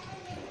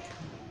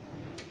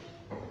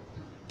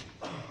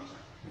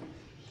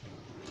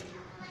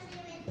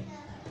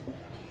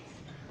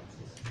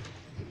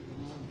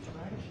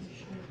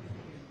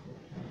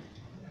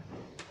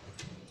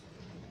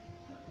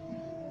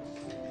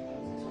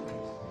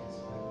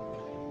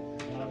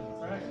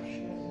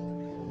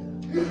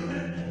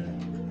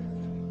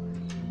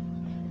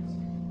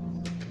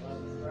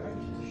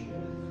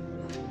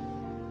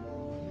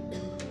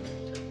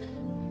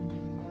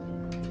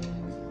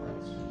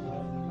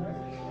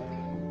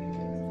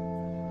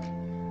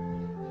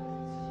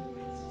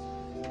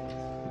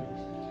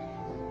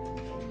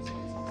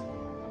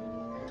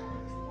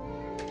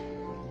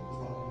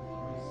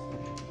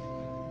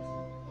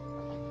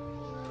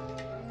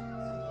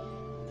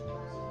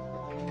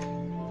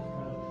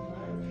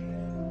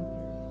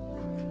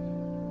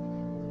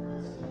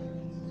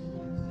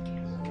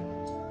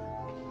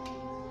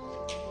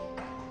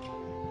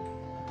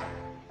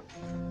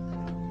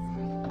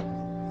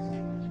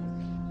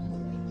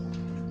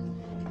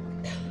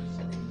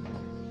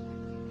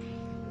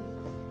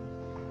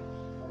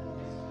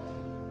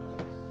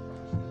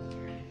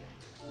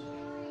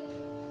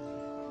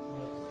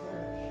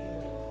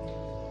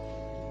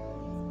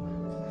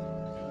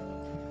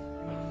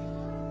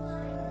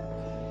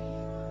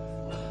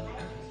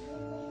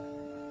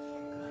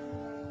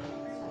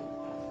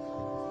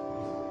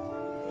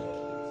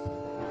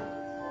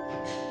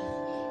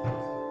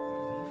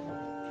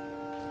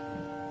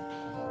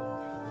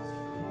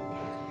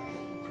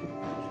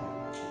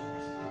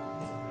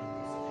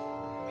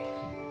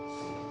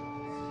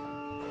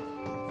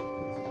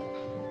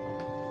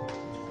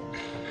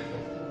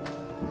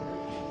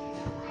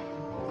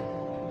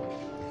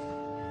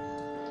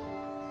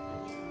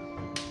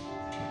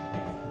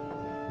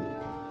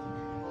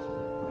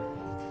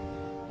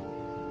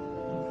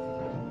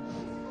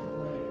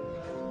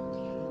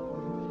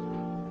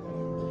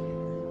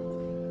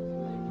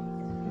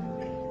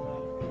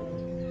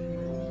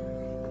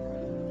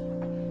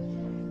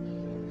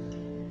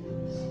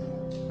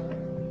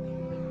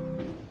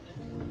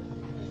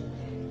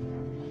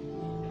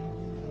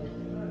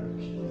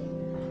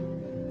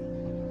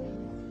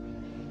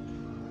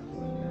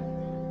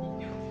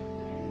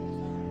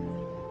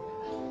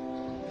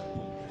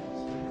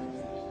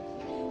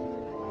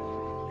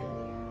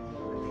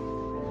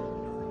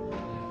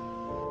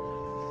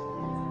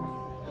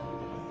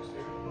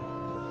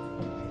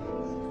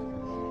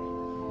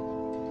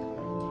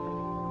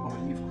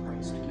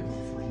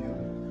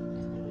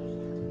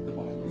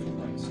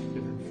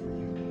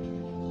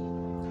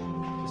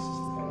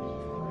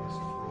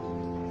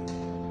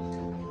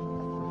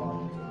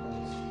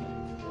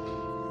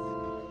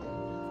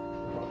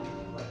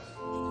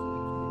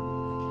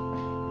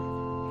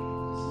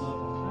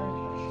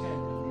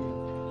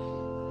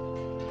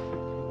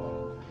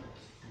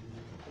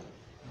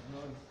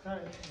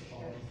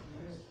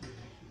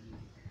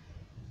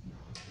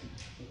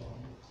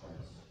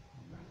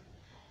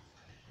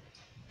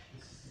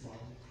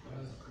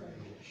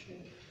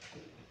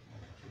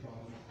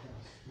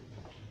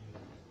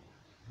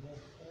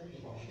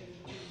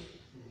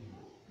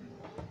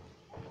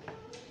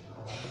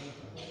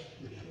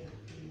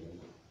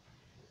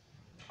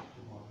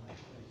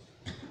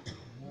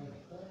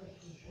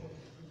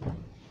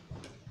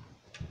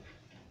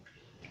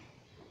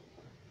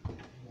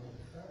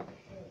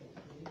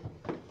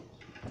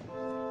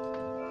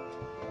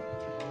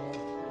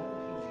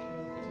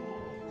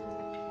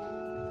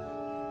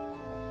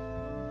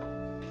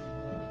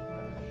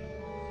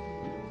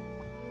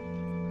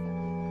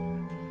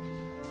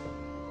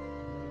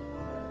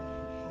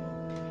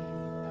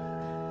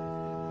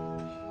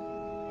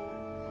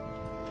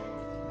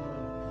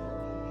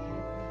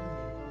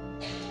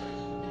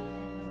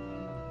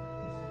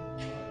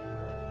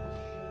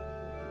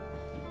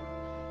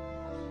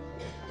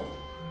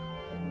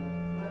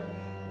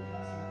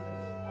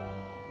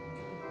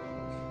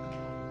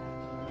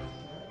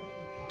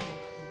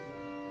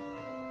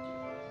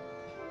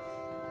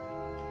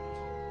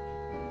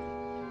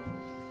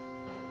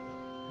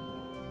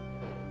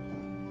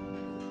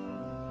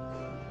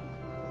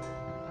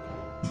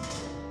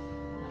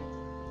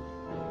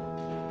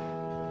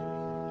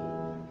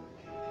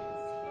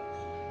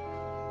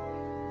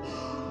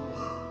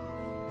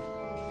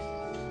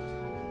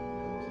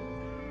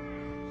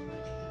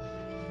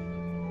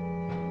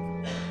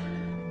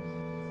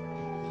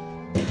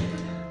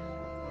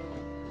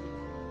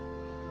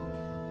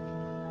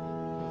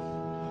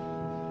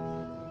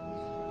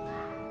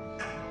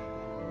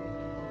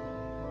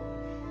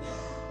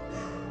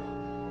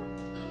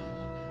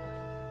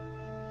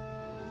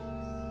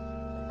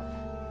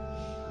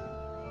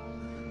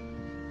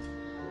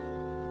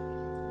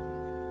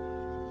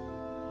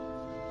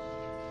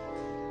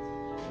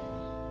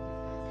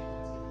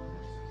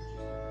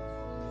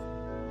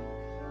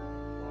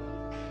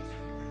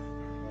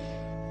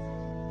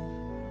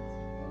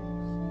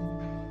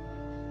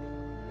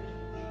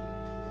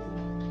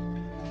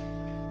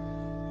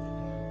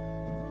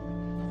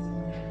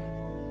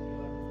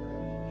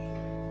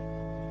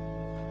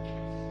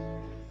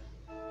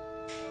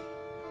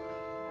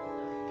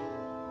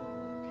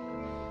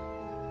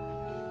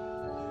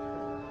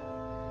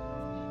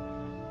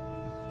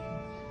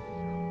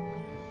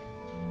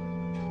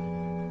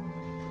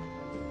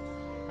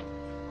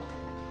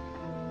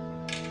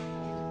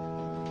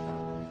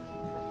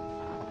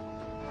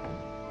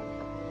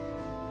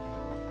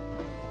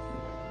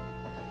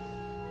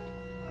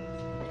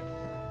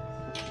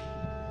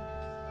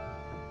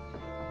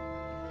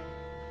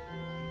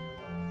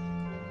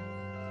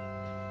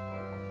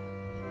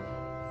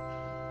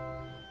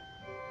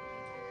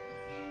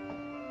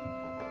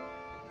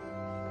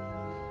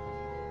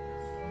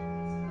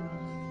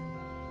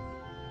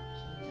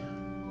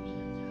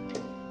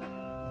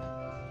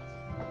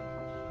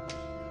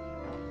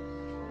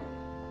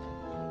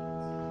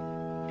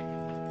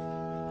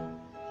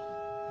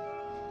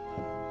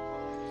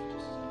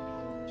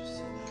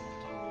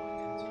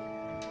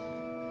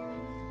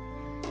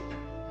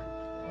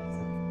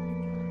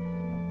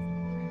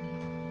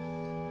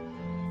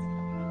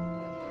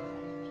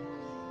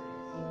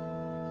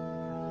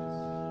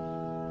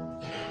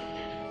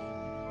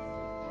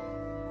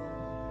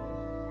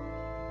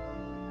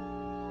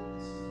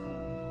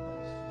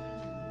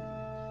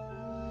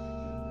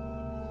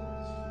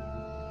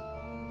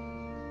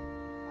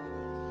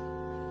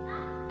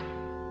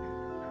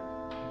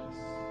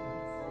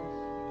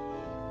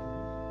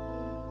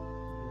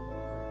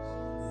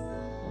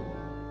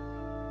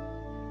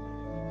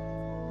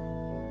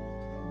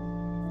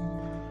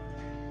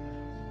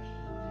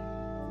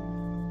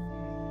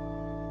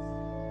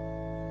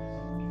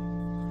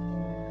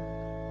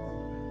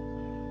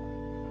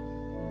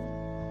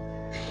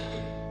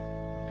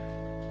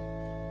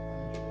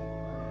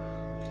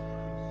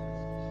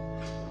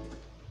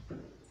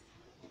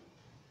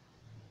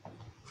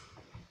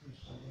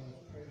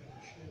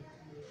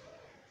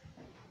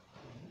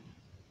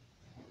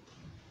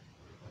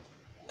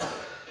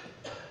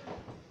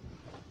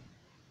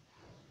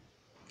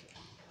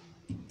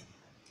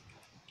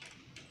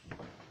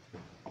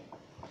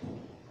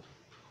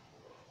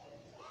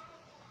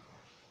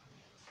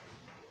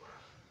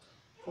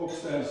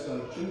 folks, as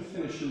Jim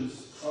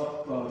finishes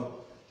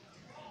up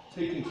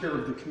taking care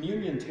of the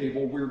communion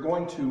table, we're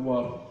going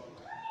to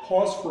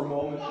pause for a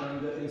moment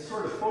and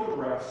insert a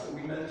photograph that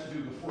we meant to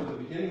do before the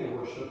beginning of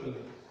worship, and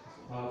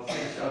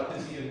things got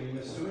busy and we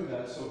missed doing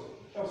that. So,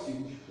 Kelsey,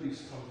 would you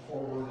please come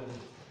forward,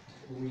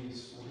 and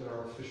Louise will get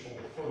our official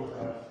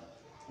photograph.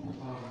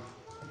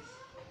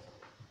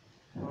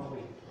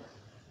 Molly,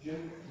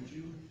 Jim, would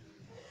you?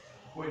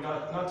 Boy,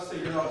 not to say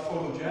you're not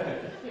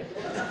photogenic. You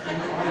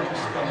might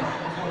just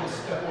want to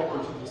step over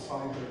to the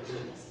side there,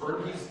 Jim. Or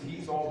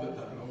he's all but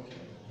done,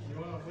 okay. You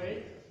want to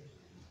wait?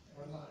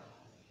 Or not?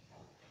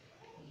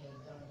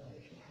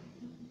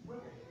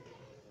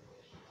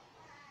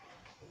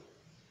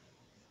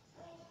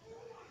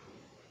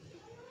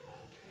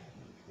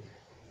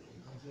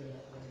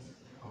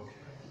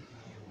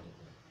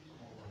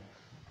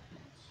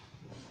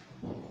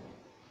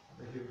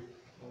 Right here,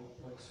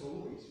 like so,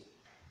 Louise.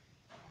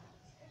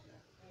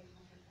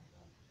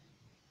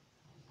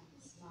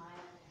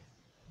 Smile.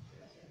 You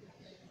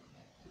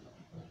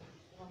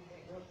want to get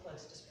real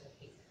close just for the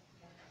peek.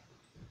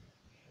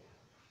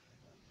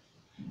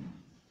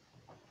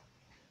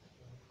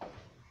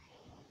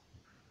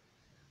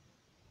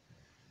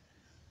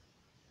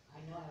 I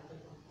know I have a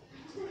good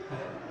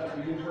one.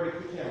 We didn't break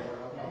the camera.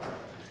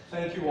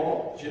 Thank you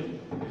all. Jim,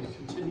 please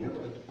continue.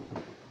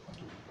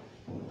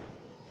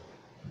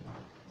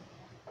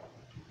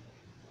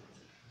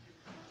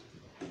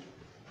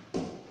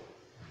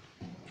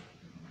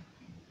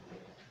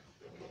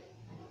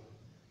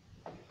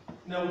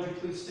 Now would you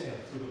please stand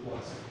for the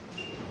blessing?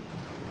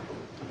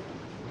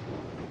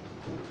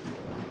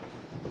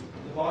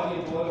 The body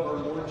and blood of our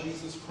Lord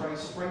Jesus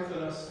Christ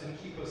strengthen us and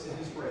keep us in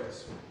his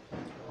grace.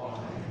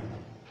 Amen.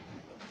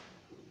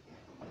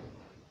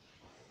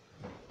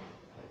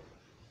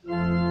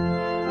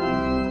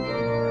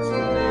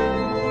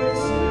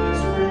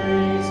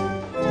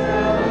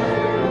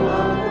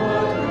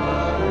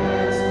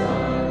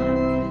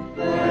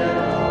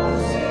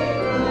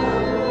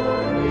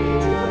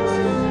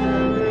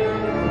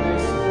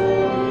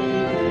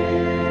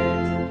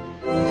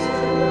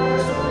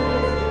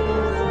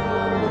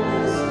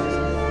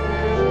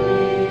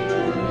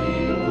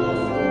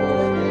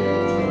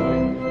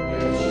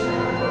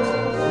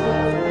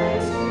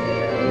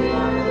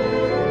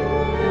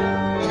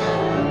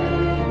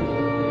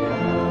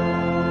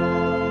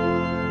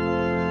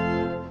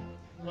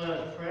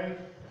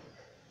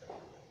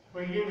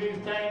 We give you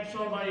thanks,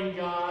 Almighty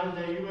God,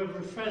 that you have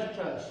refreshed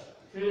us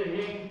through the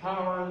healing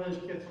power of this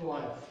gift of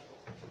life.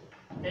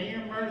 In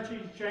your mercy,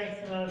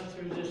 strengthen us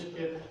through this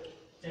gift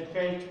in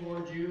faith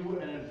toward you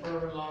and in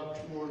fervent love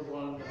toward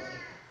one another.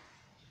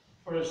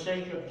 For the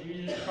sake of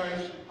Jesus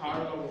Christ,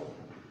 our Lord.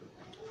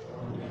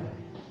 Amen.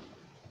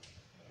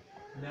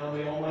 Now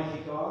may Almighty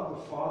God,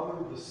 the Father,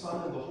 the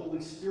Son, and the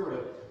Holy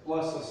Spirit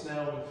bless us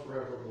now and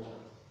forevermore.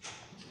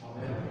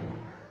 Amen.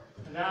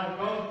 And now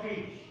go in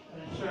peace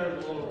and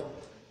serve the Lord.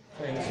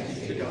 Thanks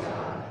be to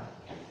God.